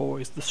known for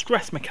is the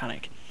stress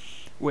mechanic,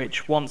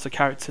 which once a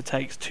character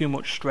takes too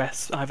much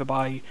stress, either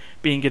by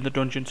being in the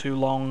dungeon too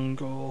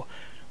long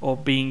or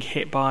being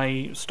hit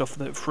by stuff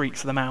that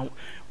freaks them out,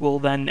 will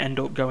then end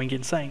up going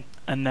insane.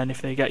 And then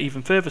if they get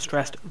even further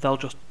stressed, they'll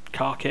just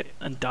cark it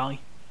and die.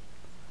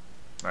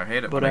 I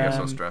hate it when I get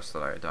so stressed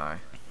that I die.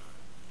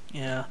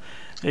 Yeah,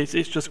 it's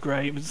just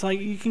great. It's like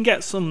you can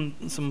get some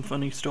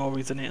funny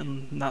stories in it,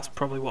 and that's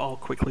probably what I'll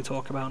quickly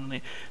talk about in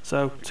it.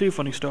 So, 2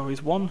 funny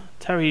stories. One,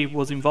 Terry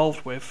was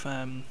involved with.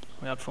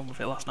 We had fun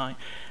with it last night,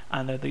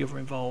 and the other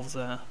involves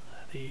the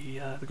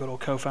good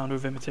old co-founder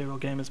of Immaterial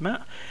Gamers,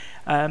 Matt.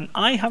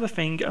 I have a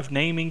thing of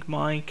naming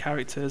my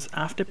characters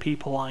after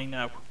people I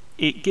know.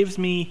 It gives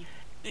me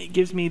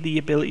the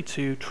ability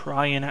to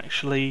try and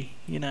actually,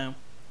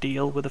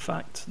 deal with the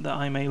fact that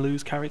I may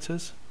lose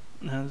characters.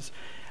 As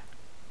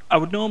I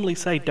would normally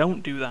say,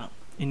 don't do that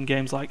in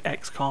games like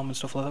XCOM and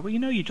stuff like that, where you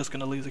know you're just going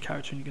to lose a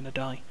character and you're going to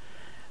die.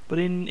 But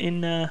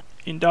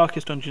in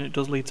Darkest Dungeon, it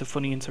does lead to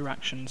funny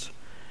interactions.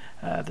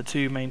 The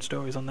two main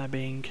stories on there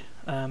being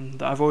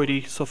that I've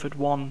already suffered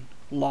one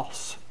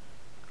loss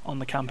on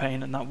the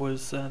campaign, and that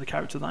was the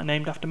character that I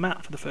named after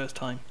Matt for the first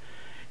time.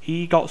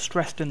 He got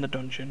stressed in the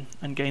dungeon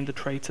and gained the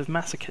trait of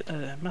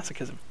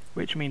masochism,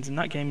 which means in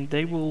that game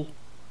they will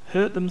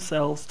hurt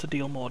themselves to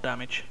deal more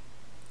damage.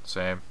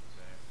 Same.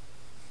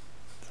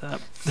 So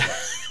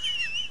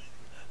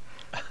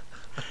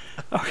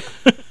okay.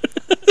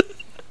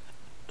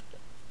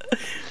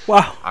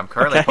 Wow. I'm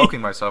currently okay.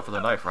 poking myself with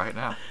a knife right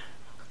now.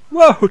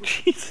 Whoa,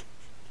 jeez.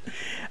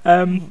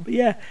 But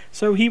yeah,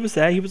 so he was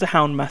there. He was a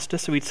hound master,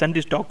 so he'd send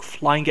his dog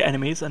flying at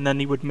enemies, and then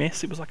he would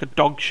miss. It was like a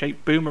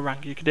dog-shaped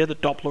boomerang. You could hear the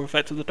Doppler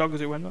effect of the dog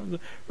as it went.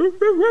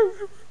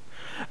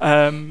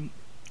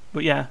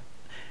 But yeah,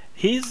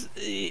 he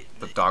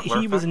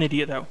was an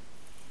idiot though,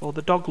 or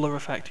the Doggler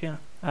effect. Yeah,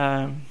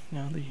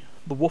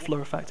 the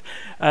Woofler effect.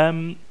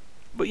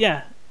 But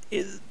yeah,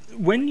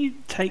 when you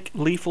take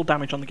lethal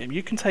damage on the game,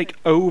 you can take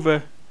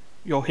over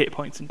your hit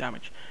points in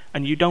damage,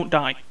 and you don't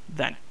die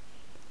then.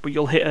 But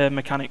you'll hit a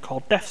mechanic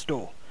called Death's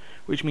Door,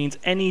 which means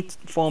any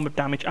form of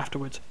damage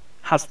afterwards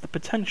has the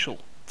potential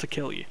to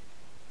kill you.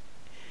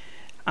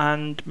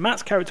 And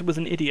Matt's character was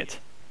an idiot.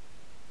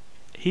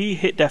 He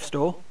hit Death's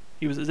Door,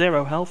 he was at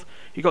 0 health,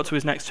 he got to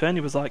his next turn,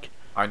 he was like,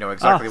 I know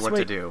exactly what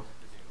to do.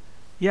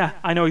 Yeah,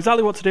 I know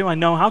exactly what to do, I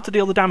know how to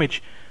deal the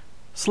damage.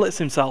 Slits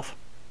himself.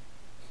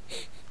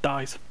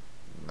 Dies.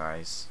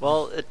 Nice.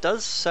 Well, it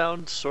does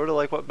sound sort of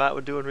like what Matt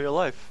would do in real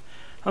life.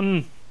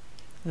 It's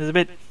a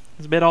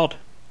bit odd.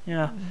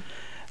 Yeah,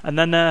 and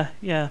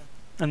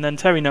then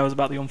Terry knows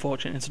about the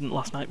unfortunate incident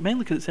last night,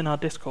 mainly because it's in our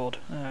Discord.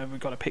 We've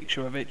got a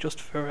picture of it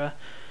just for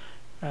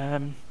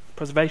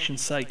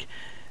preservation's sake.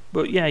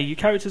 But yeah, your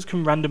characters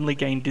can randomly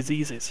gain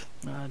diseases.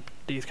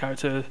 Dee's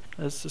character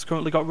has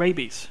currently got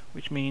rabies,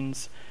 which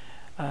means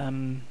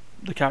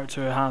the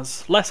character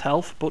has less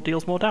health but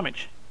deals more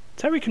damage.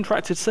 Terry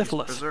contracted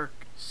syphilis.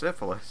 Berserk.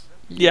 Syphilis?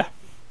 Yeah.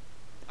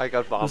 I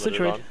got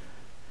vomited on.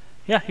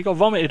 Yeah, he got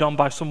vomited on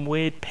by some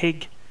weird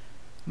pig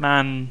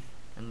man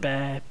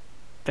bear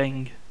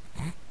thing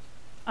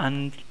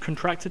and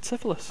contracted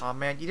syphilis. Oh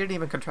man, you didn't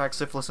even contract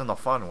syphilis in the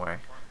fun way.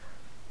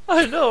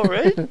 I know,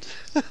 right?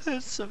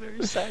 It's a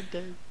very sad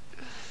day.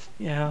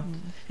 Yeah,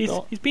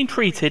 he's been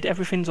treated.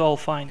 Everything's all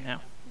fine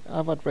now.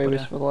 I've had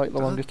rabies for like the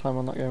longest time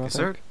on that game. Is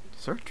there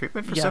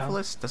treatment for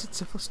syphilis? Doesn't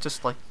syphilis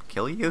just like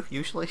kill you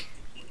usually?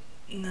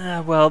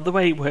 Nah, well, the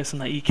way it works in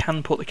that you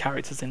can put the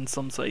characters in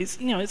some. So it's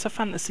it's a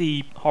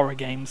fantasy horror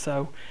game,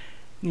 so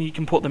you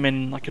can put them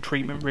in like a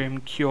treatment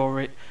room,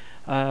 cure it.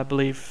 I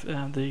believe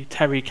the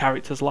Terry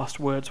character's last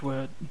words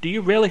were, "Do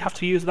you really have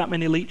to use that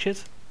many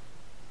leeches?"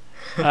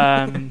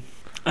 And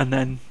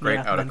then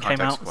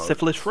came out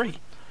syphilis free.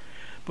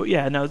 But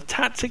yeah, no,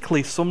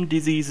 tactically some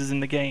diseases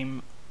in the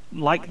game,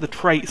 like the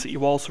traits that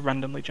you also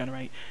randomly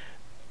generate,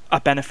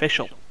 are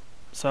beneficial.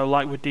 So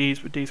like with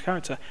Dee's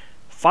character,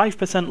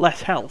 5%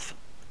 less health,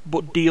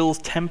 but deals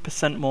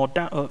 10% more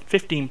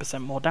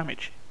 15% more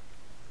damage.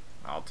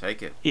 I'll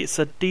take it. It's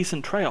a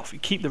decent trade-off. You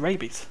keep the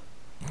rabies.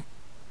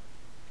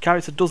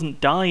 Character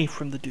doesn't die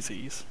from the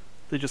disease;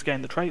 they just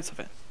gain the traits of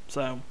it.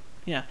 So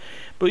yeah,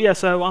 but yeah.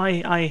 So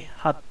I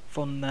had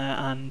fun there,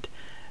 and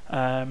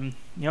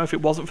if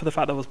it wasn't for the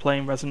fact that I was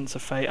playing Resonance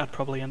of Fate, I'd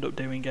probably end up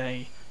doing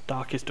a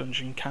Darkest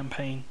Dungeon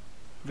campaign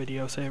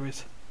video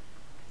series.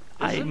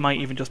 It might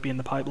even just be in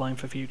the pipeline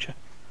for future.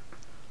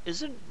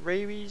 Isn't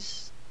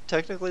rabies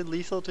technically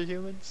lethal to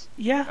humans?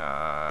 Yeah.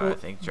 I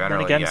think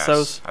generally, again,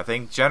 yes. I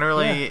think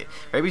generally,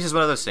 rabies is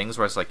one of those things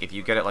where it's like if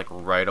you get it like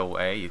right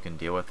away, you can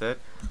deal with it.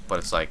 But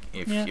it's like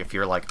if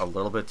you're like a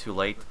little bit too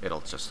late,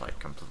 it'll just like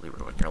completely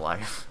ruin your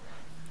life.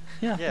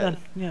 Yeah.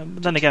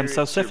 But then again,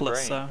 so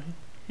syphilis. So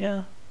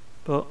yeah,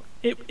 but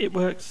it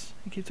works.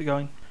 It keeps it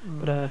going.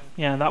 But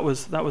that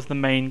was the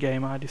main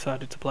game I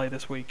decided to play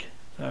this week.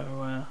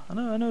 So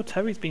I know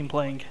Terry's been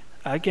playing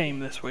a game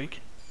this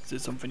week. Is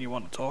it something you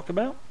want to talk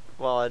about?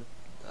 Well,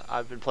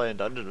 I've been playing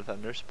Dungeon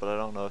Defenders, but I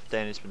don't know if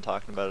Danny's been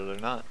talking about it or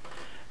not.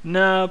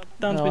 No,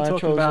 Dan's been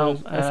talking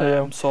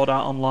about Sword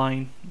Art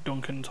Online.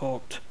 Duncan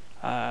talked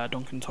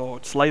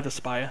Slay the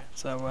Spire.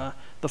 So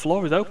the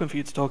floor is open for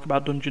you to talk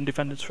about Dungeon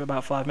Defenders for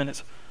about 5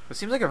 minutes. It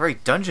seems like a very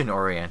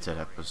dungeon-oriented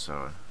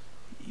episode.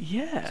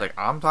 Yeah. It's like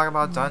I'm talking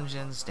about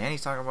dungeons,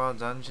 Danny's talking about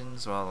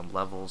dungeons,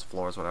 levels,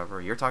 floors,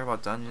 whatever. You're talking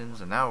about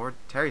dungeons, and now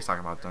Terry's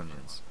talking about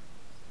dungeons.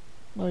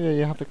 Oh yeah,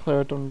 you have to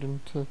clear a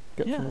dungeon to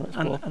get to the next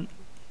floor.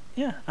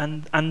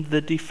 And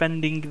the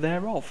defending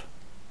thereof.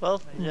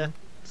 Well, yeah.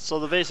 So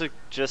the basic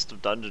gist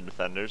of Dungeon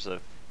Defenders,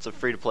 it's a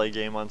free-to-play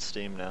game on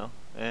Steam now,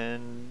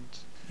 and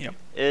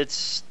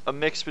it's a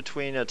mix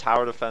between a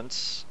tower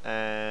defense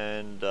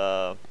and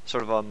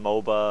sort of a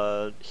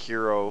MOBA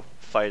hero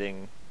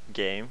fighting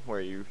game where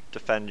you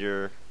defend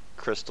your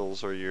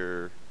crystals or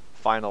your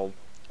final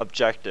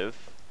objective,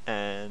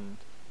 and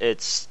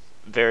it's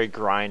very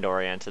grind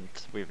oriented,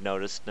 we've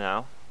noticed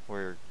now.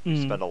 where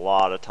you spend a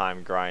lot of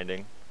time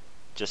grinding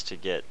just to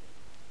get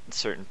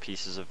certain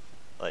pieces of,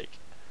 like,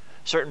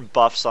 certain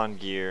buffs on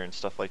gear and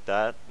stuff like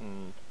that.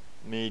 And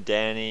me,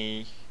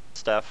 Danny,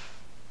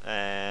 Steph,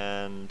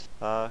 and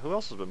who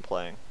else has been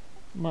playing?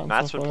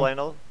 Matt's been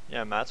playing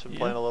Matt's been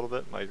playing a little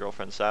bit. My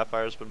girlfriend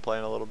Sapphire's been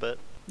playing a little bit.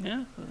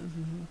 Yeah,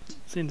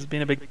 seems to be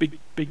a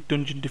big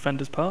Dungeon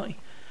Defenders party.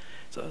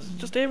 So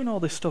just hearing all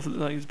this stuff,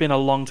 like, it's been a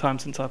long time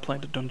since I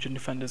played a Dungeon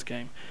Defenders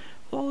game.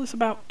 All this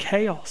about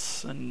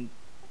chaos and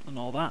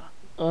all that.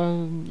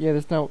 Yeah,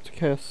 there's now up to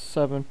Chaos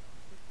 7.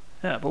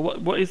 Yeah, but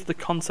what is the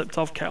concept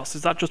of chaos?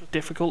 Is that just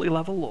difficulty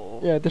level,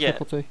 or? Yeah,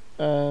 difficulty.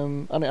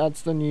 And it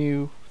adds the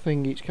new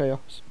thing each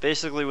chaos.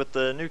 Basically, with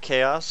the new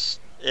chaos,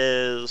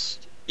 is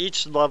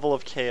each level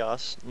of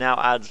chaos now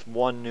adds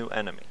one new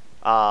enemy.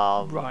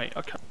 Right,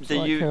 okay. So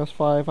like Chaos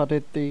 5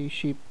 added the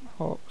sheep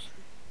hawks.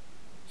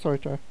 Sorry,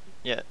 Joe.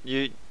 Yeah,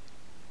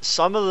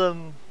 some of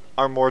them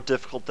are more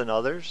difficult than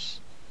others.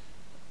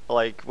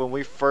 Like, when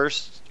we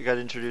first got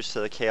introduced to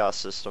the chaos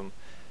system,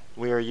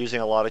 we were using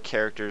a lot of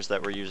characters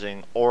that were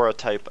using aura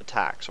type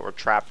attacks or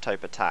trap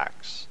type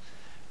attacks,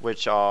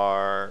 which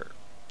are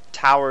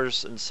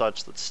towers and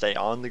such that stay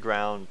on the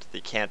ground,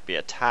 they can't be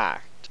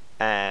attacked.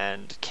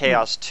 And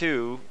Chaos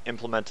 2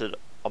 implemented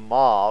a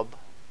mob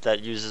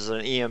that uses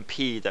an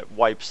EMP that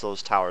wipes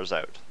those towers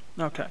out.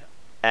 Okay.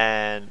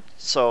 And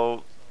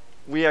so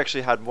we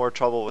actually had more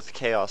trouble with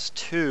Chaos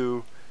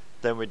 2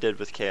 than we did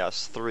with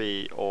Chaos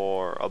 3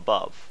 or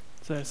above.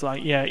 So it's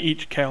like,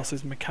 each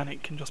Chaos's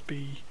mechanic can just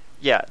be...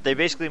 Yeah, they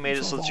basically made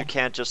it so that you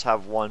can't just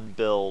have one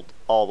build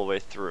all the way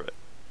through it.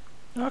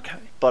 Okay.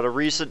 But a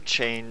recent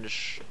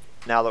change,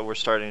 now that we're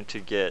starting to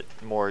get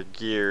more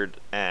geared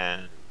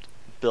and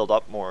build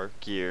up more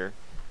gear,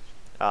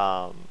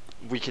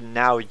 we can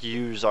now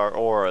use our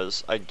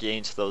auras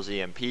against those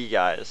EMP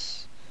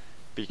guys,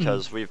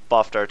 because we've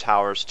buffed our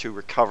towers to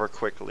recover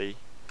quickly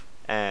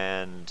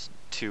and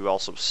to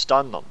also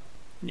stun them.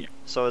 Yeah.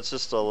 So it's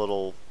just a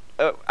little...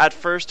 at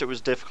first it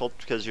was difficult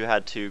because you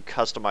had to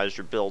customize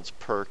your builds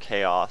per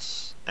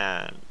chaos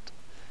and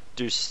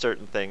do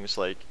certain things,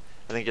 like,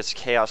 I think it's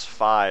Chaos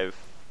 5,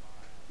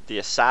 the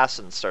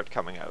assassins start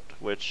coming out,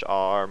 which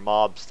are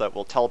mobs that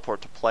will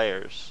teleport to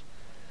players.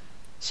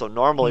 So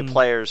normally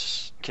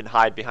players can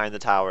hide behind the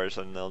towers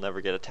and they'll never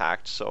get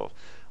attacked, so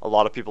a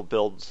lot of people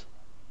build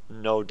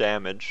all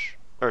damage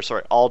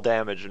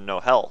and no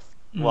health.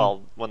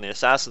 Well, when the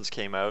assassins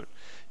came out,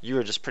 you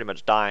were just pretty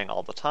much dying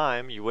all the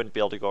time. You wouldn't be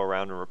able to go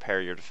around and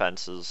repair your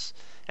defenses,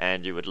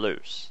 and you would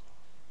lose.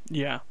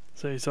 Yeah,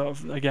 so you sort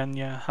of, again,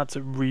 had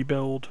to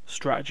rebuild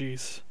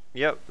strategies.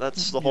 Yep,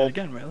 that's the whole...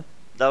 Again, really.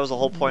 That was the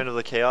whole point of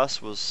the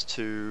chaos, was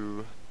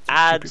to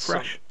add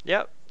fresh.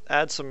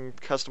 Add some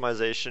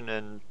customization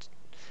and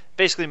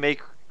basically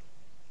make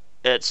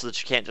it so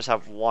that you can't just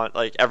have one,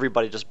 like,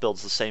 everybody just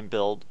builds the same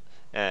build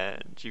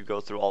and you go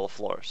through all the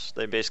floors.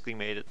 They basically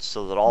made it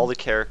so that all the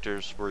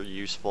characters were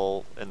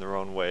useful in their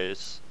own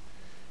ways.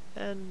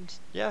 And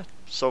yeah,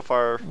 so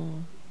far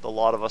a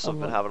lot of us have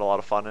been having a lot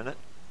of fun in it.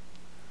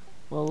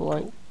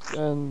 Well,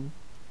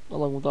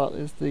 along with that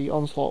is the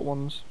onslaught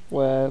ones,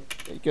 where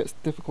it gets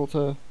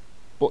difficulter,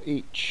 but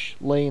each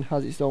lane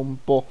has its own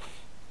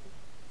buff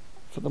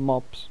for the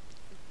mobs.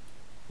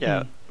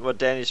 Yeah, what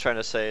Danny's trying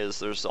to say is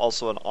there's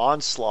also an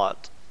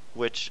onslaught,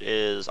 which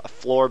is a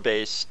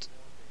floor-based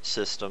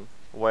system,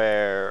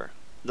 where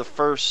the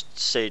first,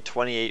 say,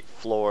 28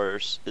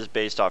 floors is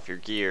based off your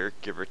gear,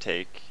 give or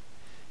take.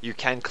 You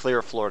can clear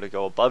a floor to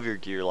go above your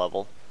gear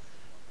level,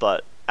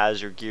 but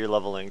as your gear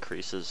level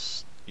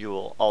increases, you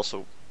will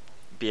also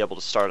be able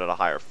to start at a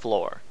higher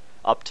floor,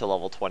 up to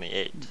level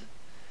 28.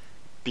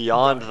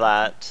 Beyond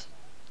that,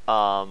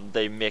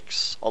 they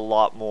mix a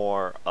lot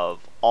more of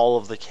all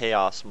of the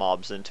chaos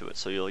mobs into it,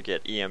 so you'll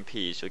get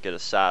EMPs, you'll get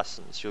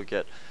assassins, you'll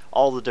get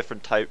all the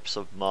different types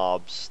of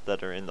mobs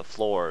that are in the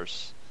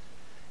floors.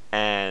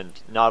 And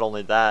not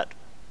only that,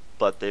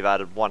 but they've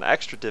added one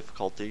extra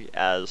difficulty,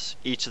 as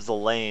each of the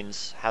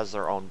lanes has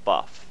their own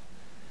buff.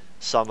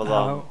 Some of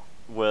them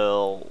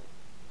will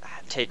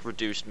take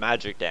reduced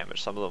magic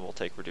damage, some of them will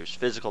take reduced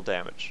physical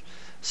damage.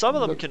 Some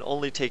of them can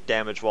only take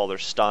damage while they're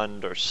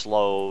stunned or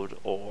slowed,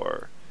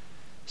 or...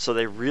 So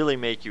they really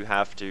make you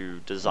have to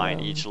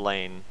design each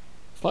lane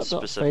it's like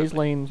specifically. That phase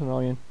lane's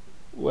annoying,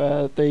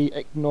 where they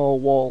ignore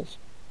walls.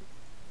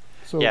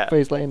 So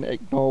phase lane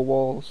ignore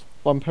walls.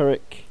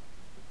 Vampiric,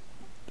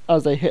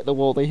 as they hit the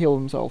wall, they heal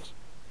themselves.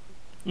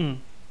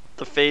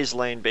 The phase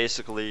lane,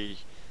 basically,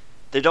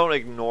 they don't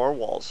ignore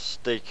walls.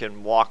 They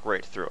can walk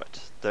right through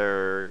it.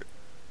 They're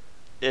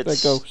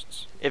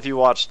ghosts. If you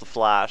watch The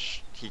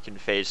Flash, he can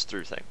phase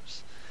through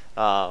things.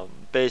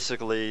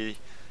 Basically,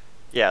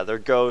 they're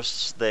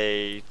ghosts.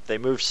 They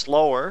move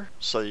slower,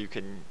 so you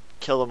can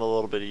kill them a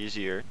little bit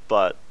easier,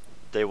 but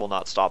they will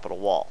not stop at a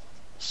wall.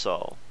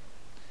 So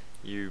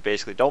you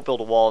basically don't build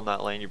a wall in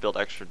that lane, you build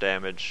extra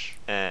damage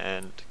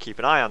and keep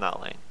an eye on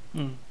that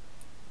lane.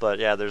 But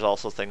there's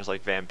also things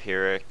like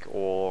Vampiric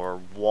or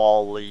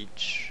Wall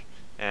Leech,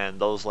 and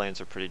those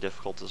lanes are pretty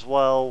difficult as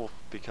well,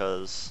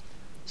 because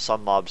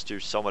some mobs do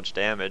so much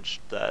damage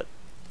that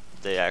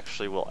they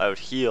actually will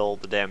out-heal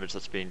the damage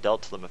that's being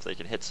dealt to them if they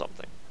can hit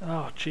something.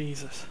 Oh,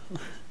 Jesus.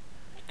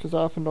 Because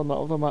that happened on that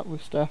other map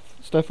with Steph.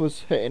 Steph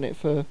was hitting it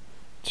for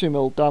 2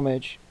 mil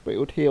damage, but it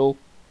would heal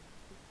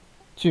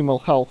 2 mil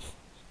health.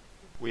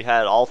 We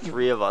had all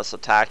 3 of us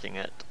attacking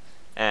it,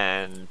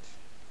 and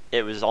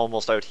it was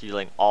almost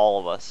out-healing all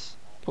of us.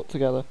 Put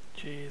together.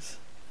 Jeez.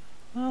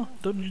 Well,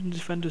 Dungeon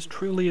Defenders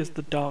truly is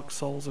the Dark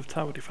Souls of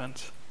tower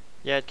defense.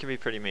 Yeah, it can be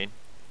pretty mean.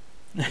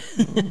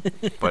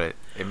 But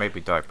it may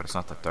be dark, but it's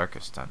not the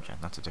darkest dungeon.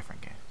 That's a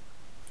different game.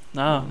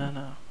 No.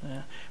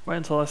 Yeah. Wait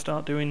until I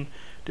start doing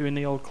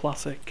the old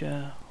classic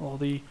or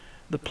the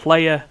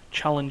player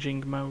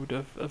challenging mode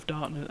of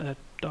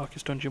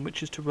Darkest Dungeon,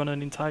 which is to run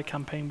an entire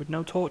campaign with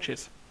no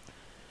torches.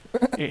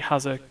 It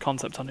has a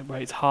concept on it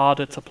where it's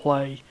harder to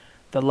play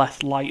the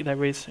less light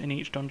there is in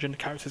each dungeon. The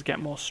characters get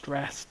more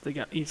stressed, they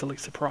get easily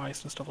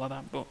surprised and stuff like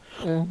that. But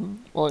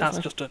well, that's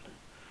just it.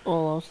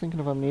 Well, I was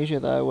thinking of Amnesia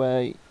there,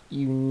 where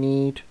you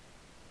need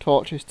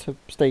torches to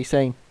stay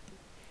sane.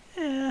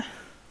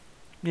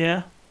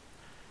 Yeah.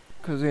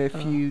 Because if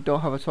you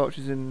don't have a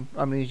torches in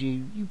Amnesia,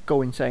 you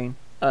go insane,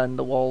 and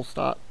the walls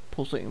start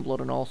pulsating blood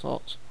and all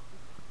sorts.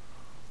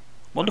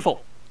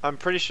 Wonderful. I'm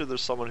pretty sure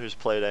there's someone who's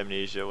played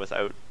Amnesia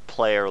without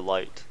player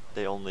light.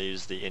 They only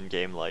use the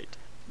in-game light.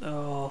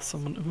 Oh,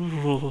 someone.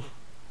 Ooh.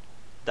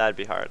 That'd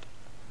be hard.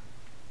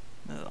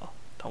 No,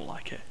 don't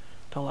like it.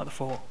 Don't like the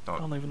 4. Don't.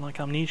 Don't even like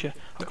Amnesia.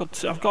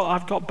 I've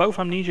got both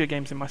Amnesia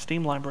games in my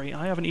Steam library.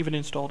 I haven't even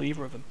installed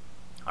either of them.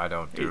 I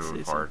don't do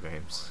It's horror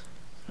games.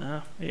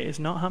 No, it is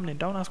not happening.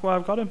 Don't ask why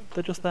I've got them.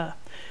 They're just there.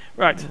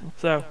 Right.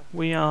 So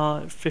we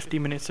are 50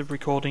 minutes of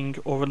recording,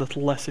 or a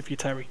little less if you're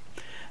Terry.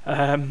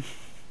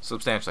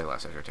 Substantially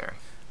less if you're Terry.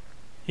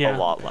 Yeah. A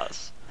lot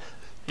less.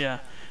 Yeah.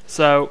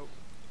 So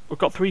we've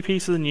got 3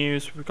 pieces of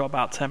news. We've got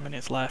about 10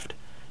 minutes left,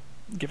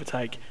 give or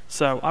take.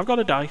 So I've got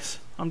a dice.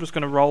 I'm just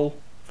going to roll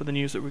for the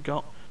news that we've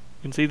got.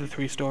 You can see the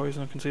 3 stories,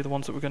 and I can see the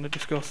ones that we're going to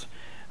discuss.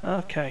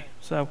 Okay,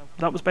 so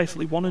that was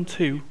basically 1 and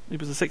 2.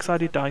 It was a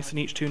 6-sided dice, and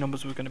each 2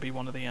 numbers were going to be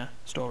one of the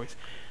stories.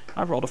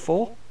 I rolled a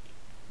 4,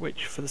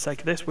 which for the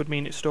sake of this would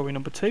mean it's story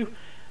number 2.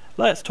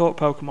 Let's talk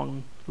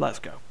Pokemon. Let's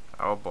go.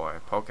 Oh boy,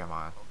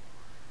 Pokemon.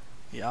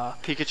 Yeah.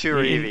 Pikachu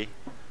or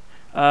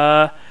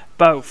Eevee?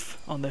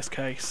 Both on this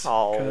case,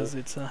 Oh. because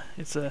it's a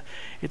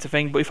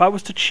thing. But if I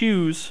was to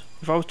choose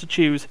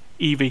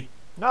Eevee.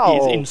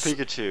 No, Is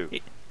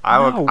Pikachu. I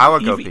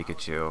would go Eevee.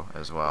 Pikachu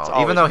as well. It's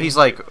Even though always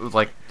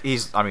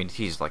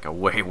he's like a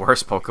way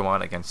worse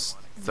Pokemon against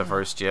the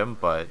first gym,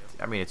 but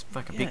I mean it's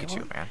like a Yeah, Pikachu,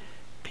 well, man.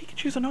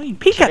 Pikachu's annoying.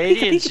 Pika.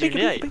 Canadians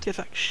unite. It's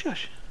like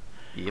shush.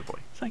 Yeah, boy.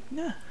 It's like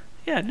nah.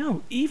 Yeah,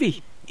 no,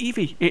 Eevee.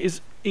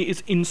 It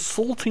is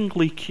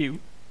insultingly cute.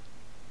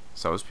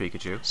 So is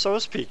Pikachu. So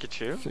is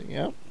Pikachu. So,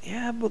 yeah.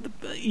 Yeah, but the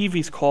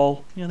Eevee's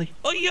call, the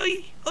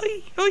oi,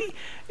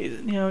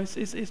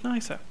 it's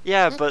nicer.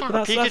 Yeah, but a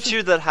That's-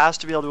 Pikachu that has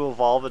to be able to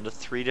evolve into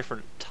 3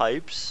 different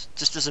types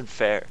just isn't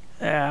fair.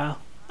 Yeah,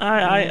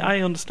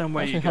 I understand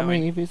where Actually, you're how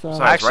going. many Eevees are So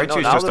there? Actually,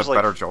 Raichu's now just there's, a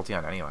better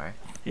Jolteon anyway.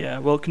 Yeah,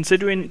 well,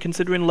 considering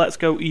Let's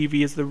Go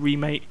Eevee is the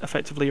remake,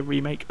 effectively a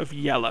remake of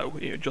Yellow,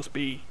 it would just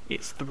be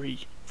its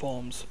 3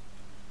 forms: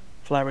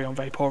 Flareon,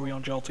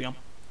 Vaporeon, Jolteon.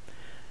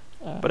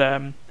 But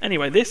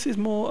anyway, this is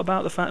more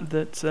about the fact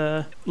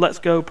that Let's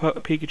Go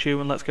Pikachu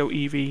and Let's Go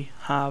Eevee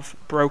have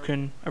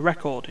broken a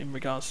record in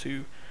regards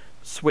to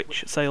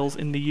Switch sales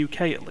in the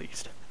UK at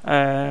least,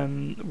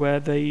 where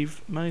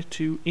they've managed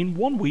to, in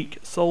 1 week,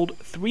 sold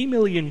 3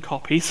 million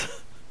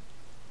copies.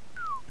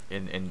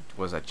 In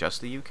was that just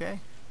the UK?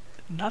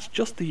 And that's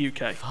just the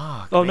UK.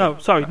 Fuck. Oh man.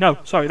 no,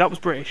 sorry, that was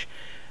British.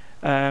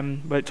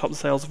 Where it topped the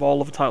sales of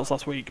all of the titles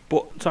last week.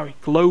 But sorry,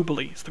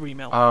 globally it's 3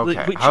 mil. Oh,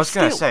 okay. Which I was is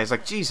gonna still- say, it's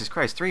like Jesus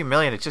Christ, 3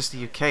 million. It's just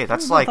the UK.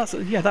 That's Well, like that's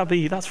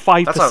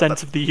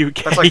 5% of the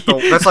UK.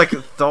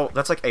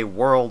 that's like a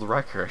world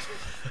record.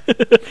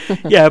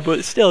 Yeah,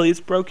 but still, it's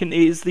broken.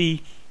 It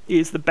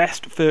is the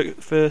best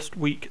first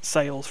week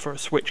sales for a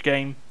Switch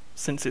game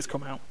since it's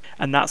come out,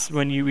 and that's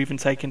when you even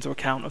take into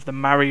account of the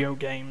Mario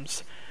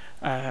games,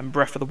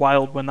 Breath of the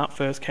Wild when that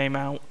first came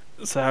out.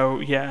 So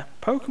yeah,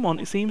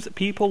 Pokemon. It seems that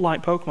people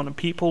like Pokemon, and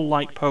people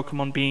like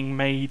Pokemon being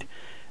made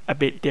a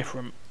bit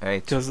different Hey,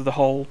 because of the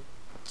whole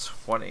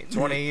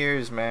 20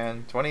 years,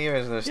 man. 20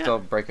 years, and they're still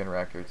breaking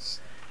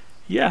records.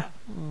 yeah.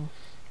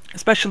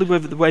 Especially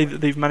with the way that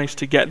they've managed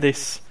to get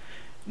this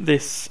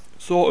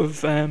sort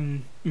of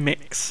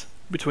mix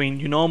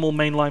between your normal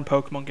mainline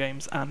Pokemon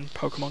games and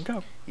Pokemon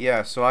Go.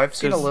 Yeah, so I've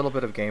seen a 'Cause- little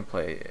bit of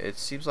gameplay. It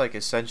seems like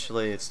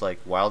essentially it's like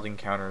wild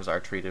encounters are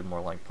treated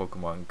more like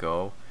Pokemon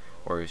Go,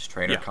 whereas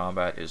trainer Yeah.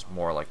 combat is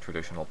more like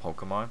traditional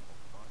Pokemon.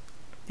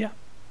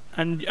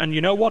 And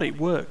you know what? It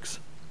works.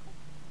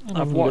 And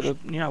I've then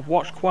you got I've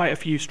watched quite a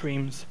few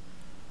streams,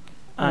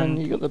 and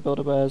you and got the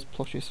Build-A-Bears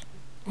plushies.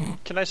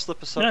 Can I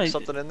slip No,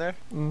 something in there?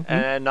 Mm-hmm.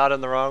 And not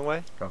in the wrong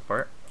way? Go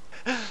for it.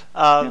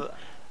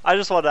 I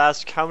just wanted to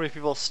ask how many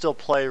people still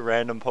play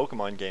random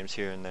Pokemon games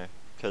here and there?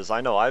 Because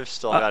I know I've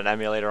still got an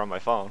emulator on my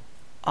phone.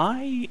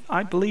 I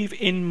believe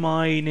in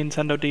my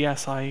Nintendo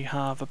DS I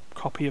have a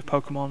copy of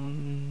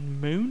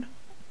Pokemon Moon.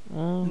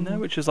 in there,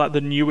 which is like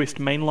the newest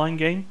mainline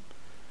game.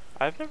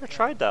 I've never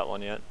tried that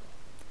one yet.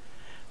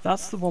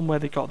 That's the one where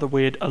they got the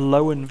weird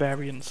Alolan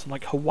variants,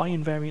 like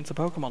Hawaiian variants of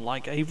Pokemon,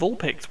 like a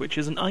Vulpix, which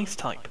is an ice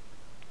type,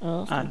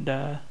 and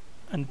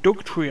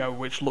Dugtrio,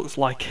 which looks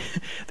like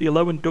the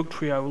Alolan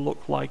Dugtrio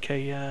look like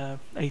a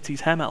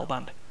 80s hair metal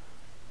band.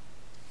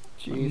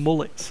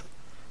 Mullets.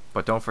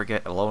 But don't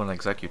forget Alolan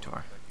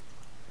Executor.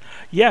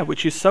 Yeah,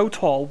 which is so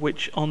tall,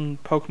 which on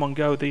Pokemon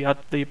Go they had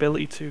the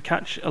ability to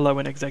catch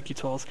Alolan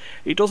Executors.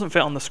 It doesn't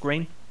fit on the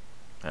screen.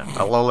 Yeah.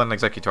 Alolan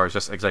Executor is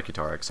just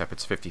Executor, except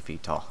it's 50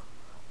 feet tall.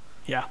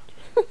 Yeah.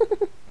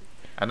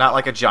 And not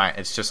like a giant,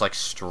 it's just like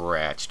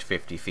stretched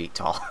 50 feet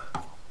tall.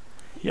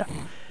 Yeah. To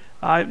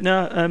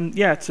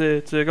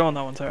go on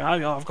that one, sorry,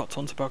 I've got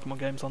tons of Pokemon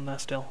games on there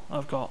still.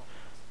 I've got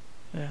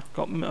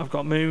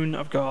Moon,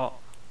 I've got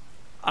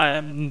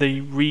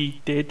the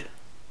redid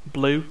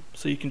Blue,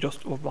 so you can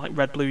just, or like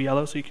Red, Blue,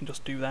 Yellow, so you can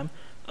just do them.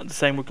 And the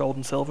same with Gold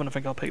and Silver, and I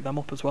think I'll pick them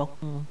up as well.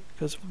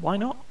 Because why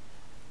not?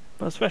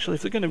 But especially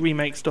if they're going to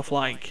remake stuff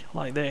like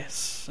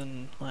this,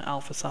 and like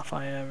Alpha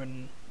Sapphire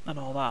and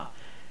all that.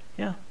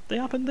 Yeah, they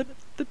happen.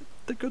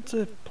 They're good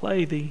to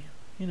play. They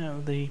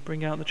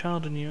bring out the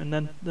child in you,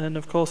 and then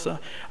of course I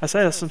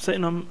say this. I'm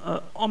sitting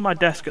on my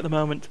desk at the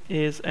moment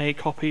is a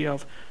copy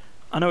of.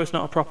 I know it's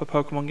not a proper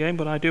Pokemon game,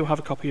 but I do have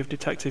a copy of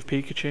Detective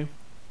Pikachu.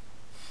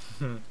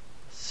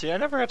 See, I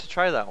never got to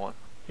try that one.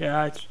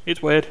 Yeah,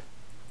 it's weird.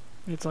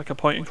 It's like a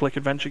point-and-click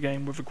adventure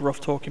game with a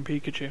gruff-talking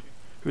Pikachu,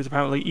 who is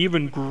apparently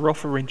even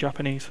gruffer in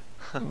Japanese.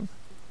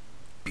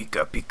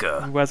 Pika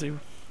Pika. Where's he?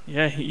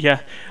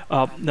 Yeah.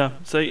 No.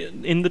 So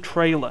in the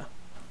trailer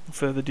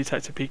for the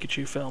Detective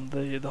Pikachu film,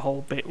 the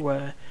whole bit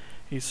where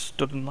he's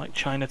stood in like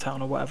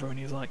Chinatown or whatever, and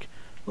he's like,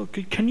 "Look,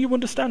 can you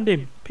understand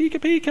him?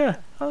 Pika Pika.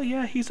 Oh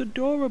yeah, he's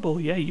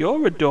adorable. Yeah,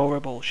 you're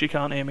adorable." She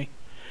can't hear me.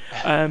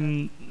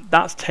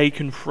 That's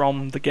taken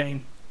from the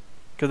game,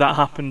 because that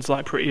happens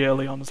like pretty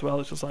early on as well.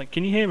 It's just like,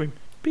 "Can you hear him?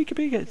 Pika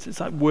Pika." It's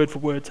like word for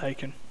word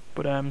taken.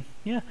 But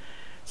yeah.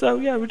 So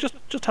yeah, we just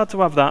had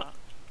to have that.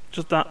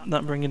 Just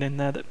that bringing in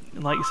there, that,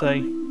 like you say,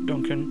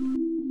 Duncan.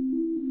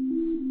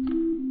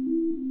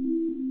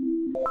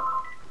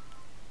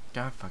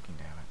 God fucking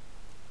damn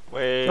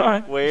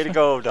it. Way to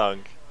go,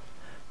 Dunk.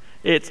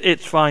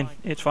 It's fine.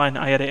 It's fine.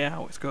 I edit it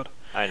out. It's good.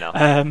 I know.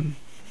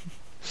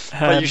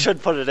 But you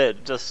should put it in,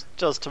 just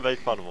to make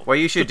fun of them. What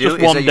you should do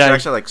is that you should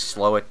actually like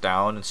slow it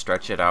down and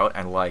stretch it out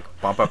and like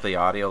bump up the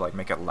audio, like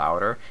make it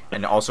louder,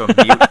 and also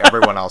mute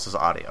everyone else's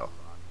audio.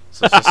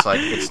 So it's just like,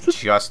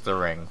 it's just the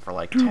ring for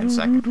like 10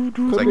 seconds.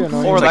 Like,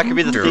 or that could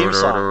be the theme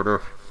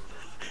song.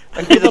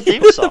 That could be the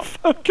theme song.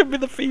 That could be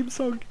the theme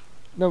song.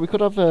 No, we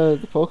could have the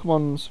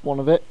Pokemon's one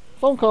of it.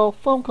 Phone call.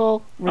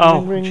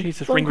 Ring, ring.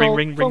 Jesus,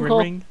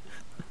 ring.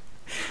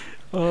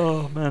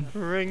 Oh, man.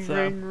 Ring,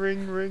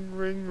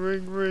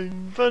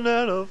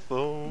 banana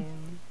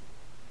phone.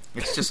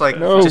 It's just like,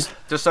 just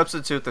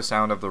substitute the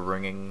sound of the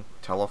ringing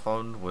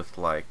telephone with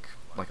like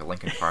a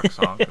Linkin Park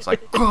song. It's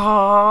like,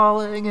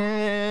 crawling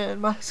in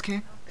my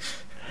skin.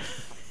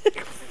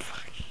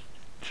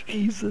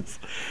 Jesus.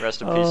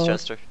 Rest in peace,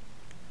 Chester.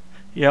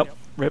 Yep,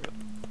 rip.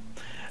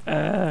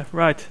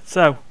 Right,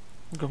 so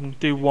we're going to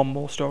do one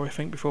more story, I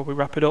think, before we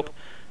wrap it up.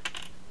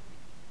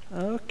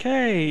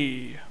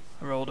 Okay.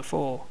 I rolled a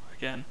 4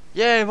 again.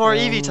 Yay, more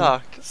Eevee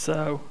talk.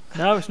 So,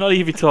 no, it's not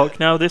Eevee talk.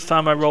 No, this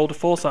time I rolled a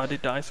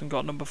 4-sided dice and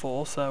got number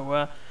 4,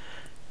 so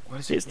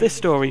it's this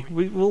story.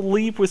 We'll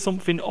leave with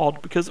something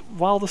odd, because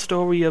while the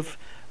story of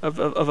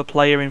a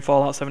player in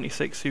Fallout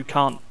 76 who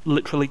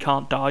literally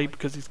can't die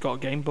because he's got a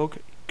game bug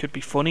could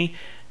be funny,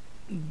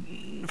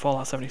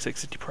 Fallout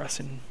 76 is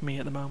depressing me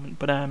at the moment.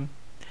 But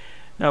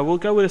no, we'll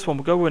go with this one.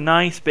 We'll go with a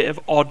nice bit of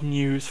odd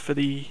news for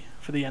the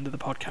end of the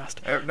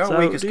podcast. No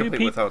week is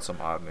complete without some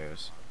odd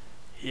news.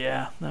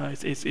 Yeah, no,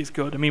 it's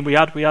good. I mean, we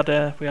had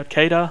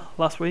Kadar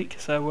last week,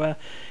 so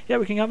yeah,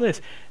 we can have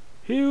this.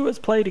 Who has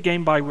played a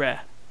game by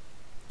Rare?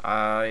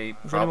 I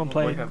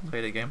probably have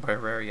played a game by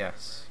Rare,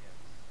 yes.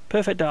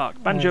 Perfect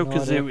Dark,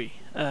 Banjo-Kazooie.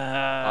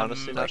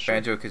 Honestly, not sure.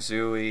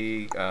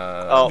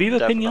 Banjo-Kazooie. Viva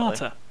definitely.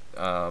 Pinata.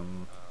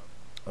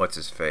 What's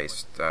his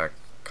face?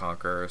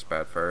 Conker's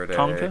Bad Fur Day.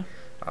 Conker.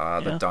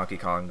 The Donkey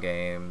Kong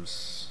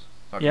games.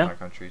 Donkey Kong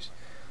Countries.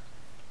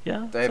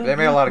 Yeah. They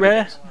made a lot of good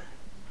games.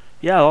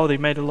 Yeah, they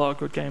made a lot of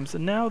good games,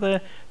 and now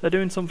they're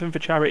doing something for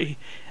charity.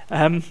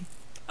 There's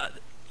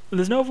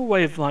no other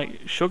way of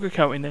like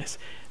sugarcoating this.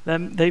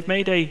 They've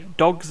made a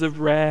Dogs of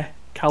Rare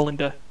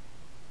calendar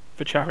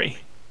for charity.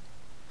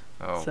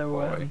 Oh, so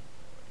boy.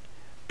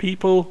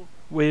 People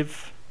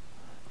with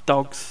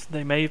dogs,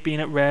 they may have been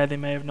at Rare, they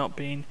may have not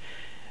been,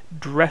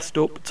 dressed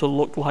up to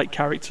look like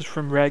characters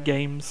from Rare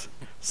games,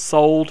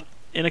 sold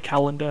in a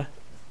calendar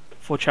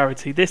for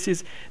charity. This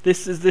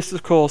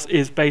of course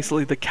is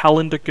basically the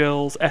Calendar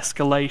Girls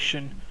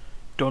escalation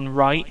done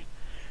right.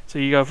 So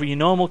you go for your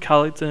normal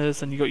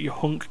calendars, and you got your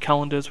hunk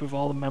calendars with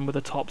all the men with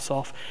the tops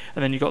off,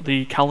 and then you got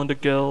the Calendar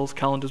Girls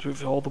calendars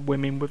with all the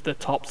women with their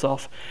tops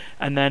off,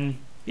 and then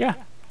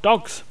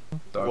dogs.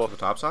 Dogs with the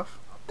tops off?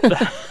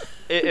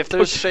 If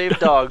there's shaved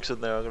dogs in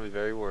there, I'm gonna be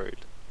very worried.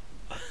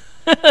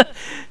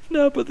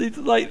 No, but it's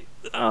like,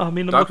 I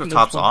mean, I'm Dogs looking with at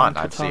tops this one on,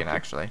 from I've seen Kotaku.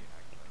 actually.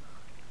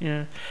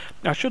 Yeah,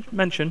 I should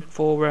mention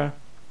for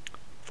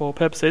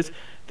purposes,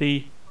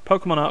 the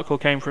Pokemon article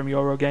came from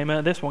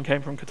Eurogamer. This one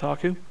came from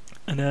Kotaku,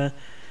 and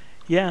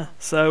yeah.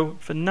 So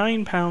for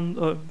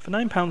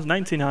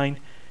 £9.99,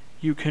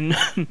 you can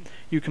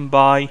you can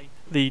buy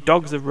the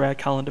Dogs of Rare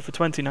calendar for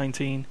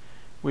 2019,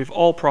 with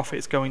all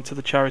profits going to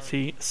the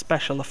charity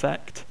Special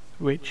Effect,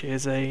 which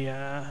is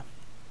a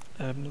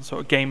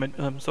sort of game,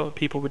 sort of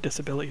people with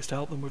disabilities to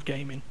help them with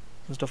gaming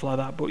and stuff like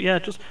that. But yeah,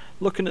 just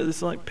looking at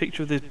this like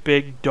picture of this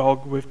big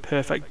dog with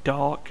perfect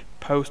dark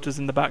posters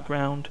in the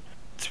background.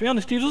 To be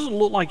honest, he doesn't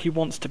look like he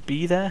wants to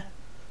be there.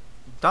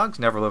 Dogs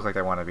never look like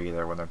they want to be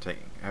there when they're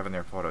having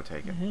their photo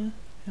taken.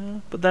 Yeah.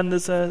 But then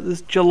there's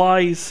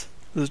July's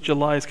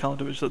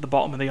calendar, which is at the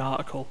bottom of the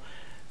article,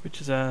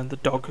 which is the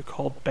dog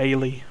called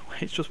Bailey.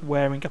 He's just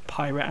wearing a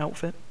pirate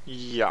outfit.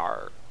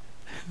 Yar.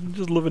 I'm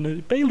just loving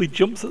it. Bailey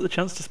jumps at the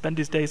chance to spend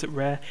his days at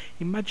Rare,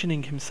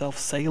 imagining himself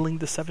sailing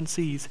the seven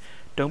seas.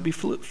 Don't be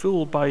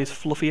fooled by his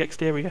fluffy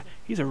exterior.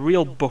 He's a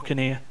real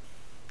buccaneer.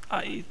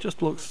 It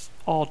just looks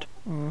odd.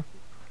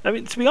 I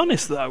mean, to be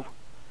honest though,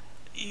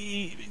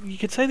 you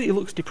could say that he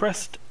looks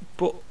depressed,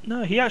 but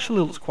no, he actually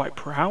looks quite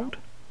proud,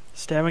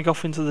 staring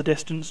off into the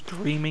distance,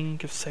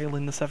 dreaming of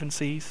sailing the seven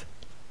seas.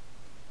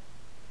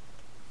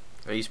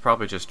 He's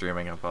probably just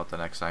dreaming about the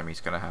next time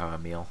he's going to have a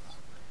meal.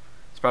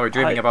 He's probably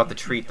dreaming about the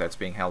treat that's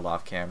being held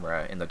off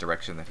camera in the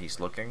direction that he's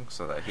looking,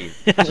 so that he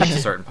takes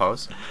a certain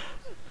pose.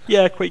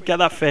 Yeah, quick, get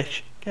that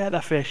fish. Get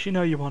that fish, you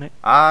know you want it.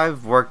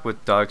 I've worked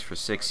with dogs for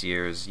 6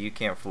 years. You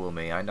can't fool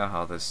me. I know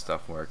how this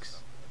stuff works.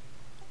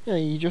 Yeah,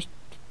 you just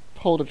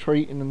hold a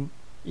treat and then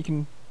you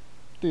can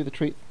do the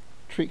treat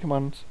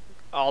commands.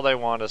 All they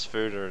want is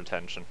food or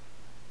attention.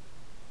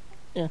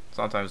 Yeah.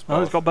 Sometimes both.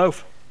 Oh, it's got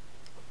both.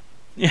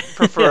 Yeah.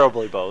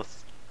 Preferably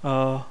both.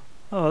 Oh,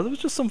 there was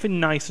just something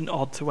nice and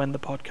odd to end the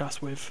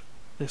podcast with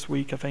this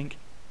week, I think.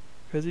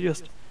 Because it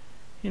just,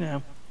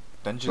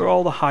 for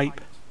all the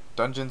hype.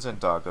 Dungeons and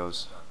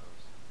Doggos.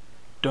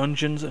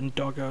 Dungeons and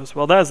Doggos.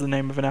 Well, there's the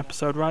name of an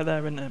episode right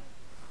there, isn't it?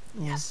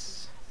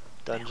 Yes.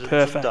 Dungeons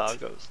Perfect. and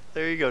Doggos.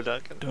 There you go,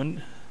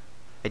 Duncan.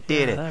 I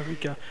did it. There we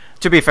go.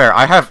 To be fair,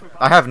 I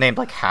have named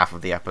like half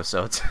of the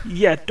episodes.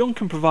 Yeah,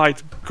 Duncan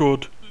provides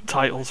good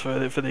titles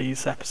for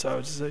these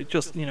episodes. It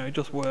just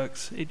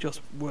works. It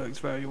just works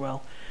very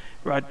well.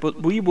 Right,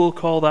 but we will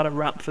call that a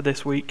wrap for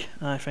this week,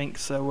 I think.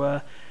 So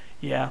I'd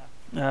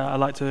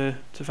like to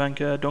thank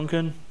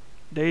Duncan,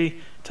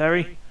 Dee,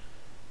 Terry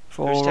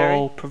for Who's Terry?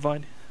 all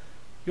providing.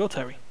 You're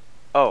Terry.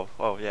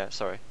 Oh yeah,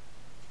 sorry.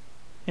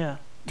 Yeah,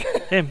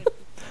 him.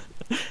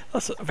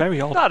 That's very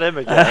odd. Not him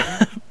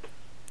again.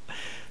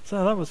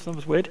 So that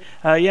was weird.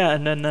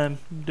 And then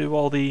do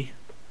all the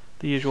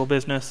usual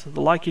business.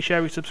 The likey,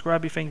 share,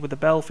 subscribe thing with the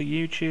bell for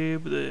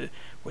YouTube.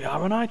 We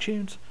are on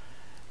iTunes.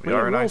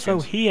 We're also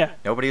iTunes. here.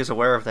 Nobody is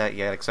aware of that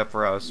yet, except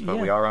for us, but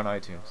we are on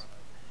iTunes.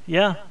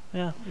 Yeah.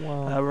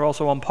 Wow. We're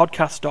also on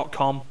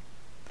podcast.com.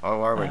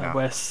 Oh, are we now?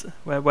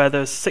 Where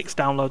there's 6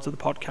 downloads of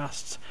the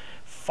podcasts.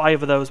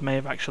 5 of those may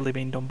have actually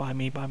been done by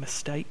me by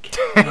mistake.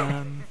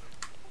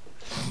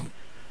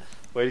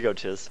 Way to go,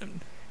 Chiz.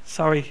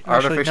 Sorry.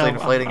 Artificially actually, no,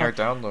 inflating I'm our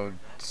download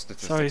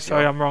statistics.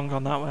 Sorry, I'm wrong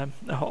on that one.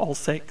 All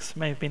 6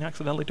 may have been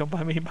accidentally done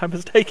by me by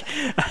mistake.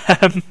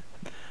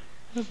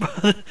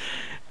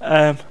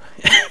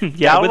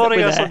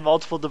 Downloading us on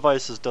multiple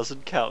devices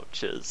doesn't count,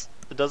 Chiz.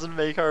 It doesn't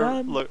make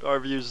our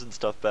views and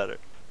stuff better.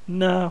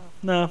 No.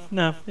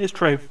 It's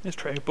true.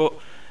 But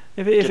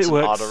if it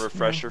works, auto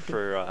refresher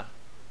for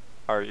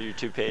our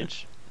YouTube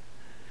page.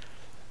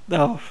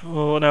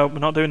 Oh no, we're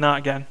not doing that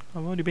again.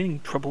 I've already been in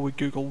trouble with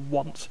Google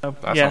once. So,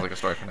 That sounds like a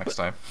story for next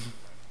time.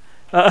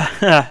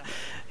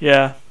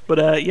 Yeah, but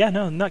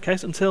no. In that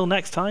case, until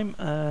next time,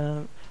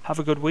 have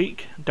a good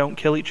week. Don't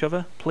kill each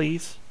other,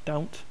 please.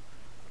 Don't.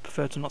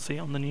 Prefer to not see it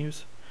on the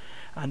news.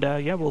 And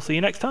we'll see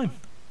you next time.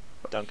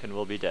 Duncan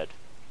will be dead.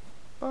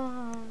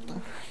 Bye.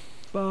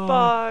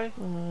 Bye.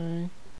 Bye.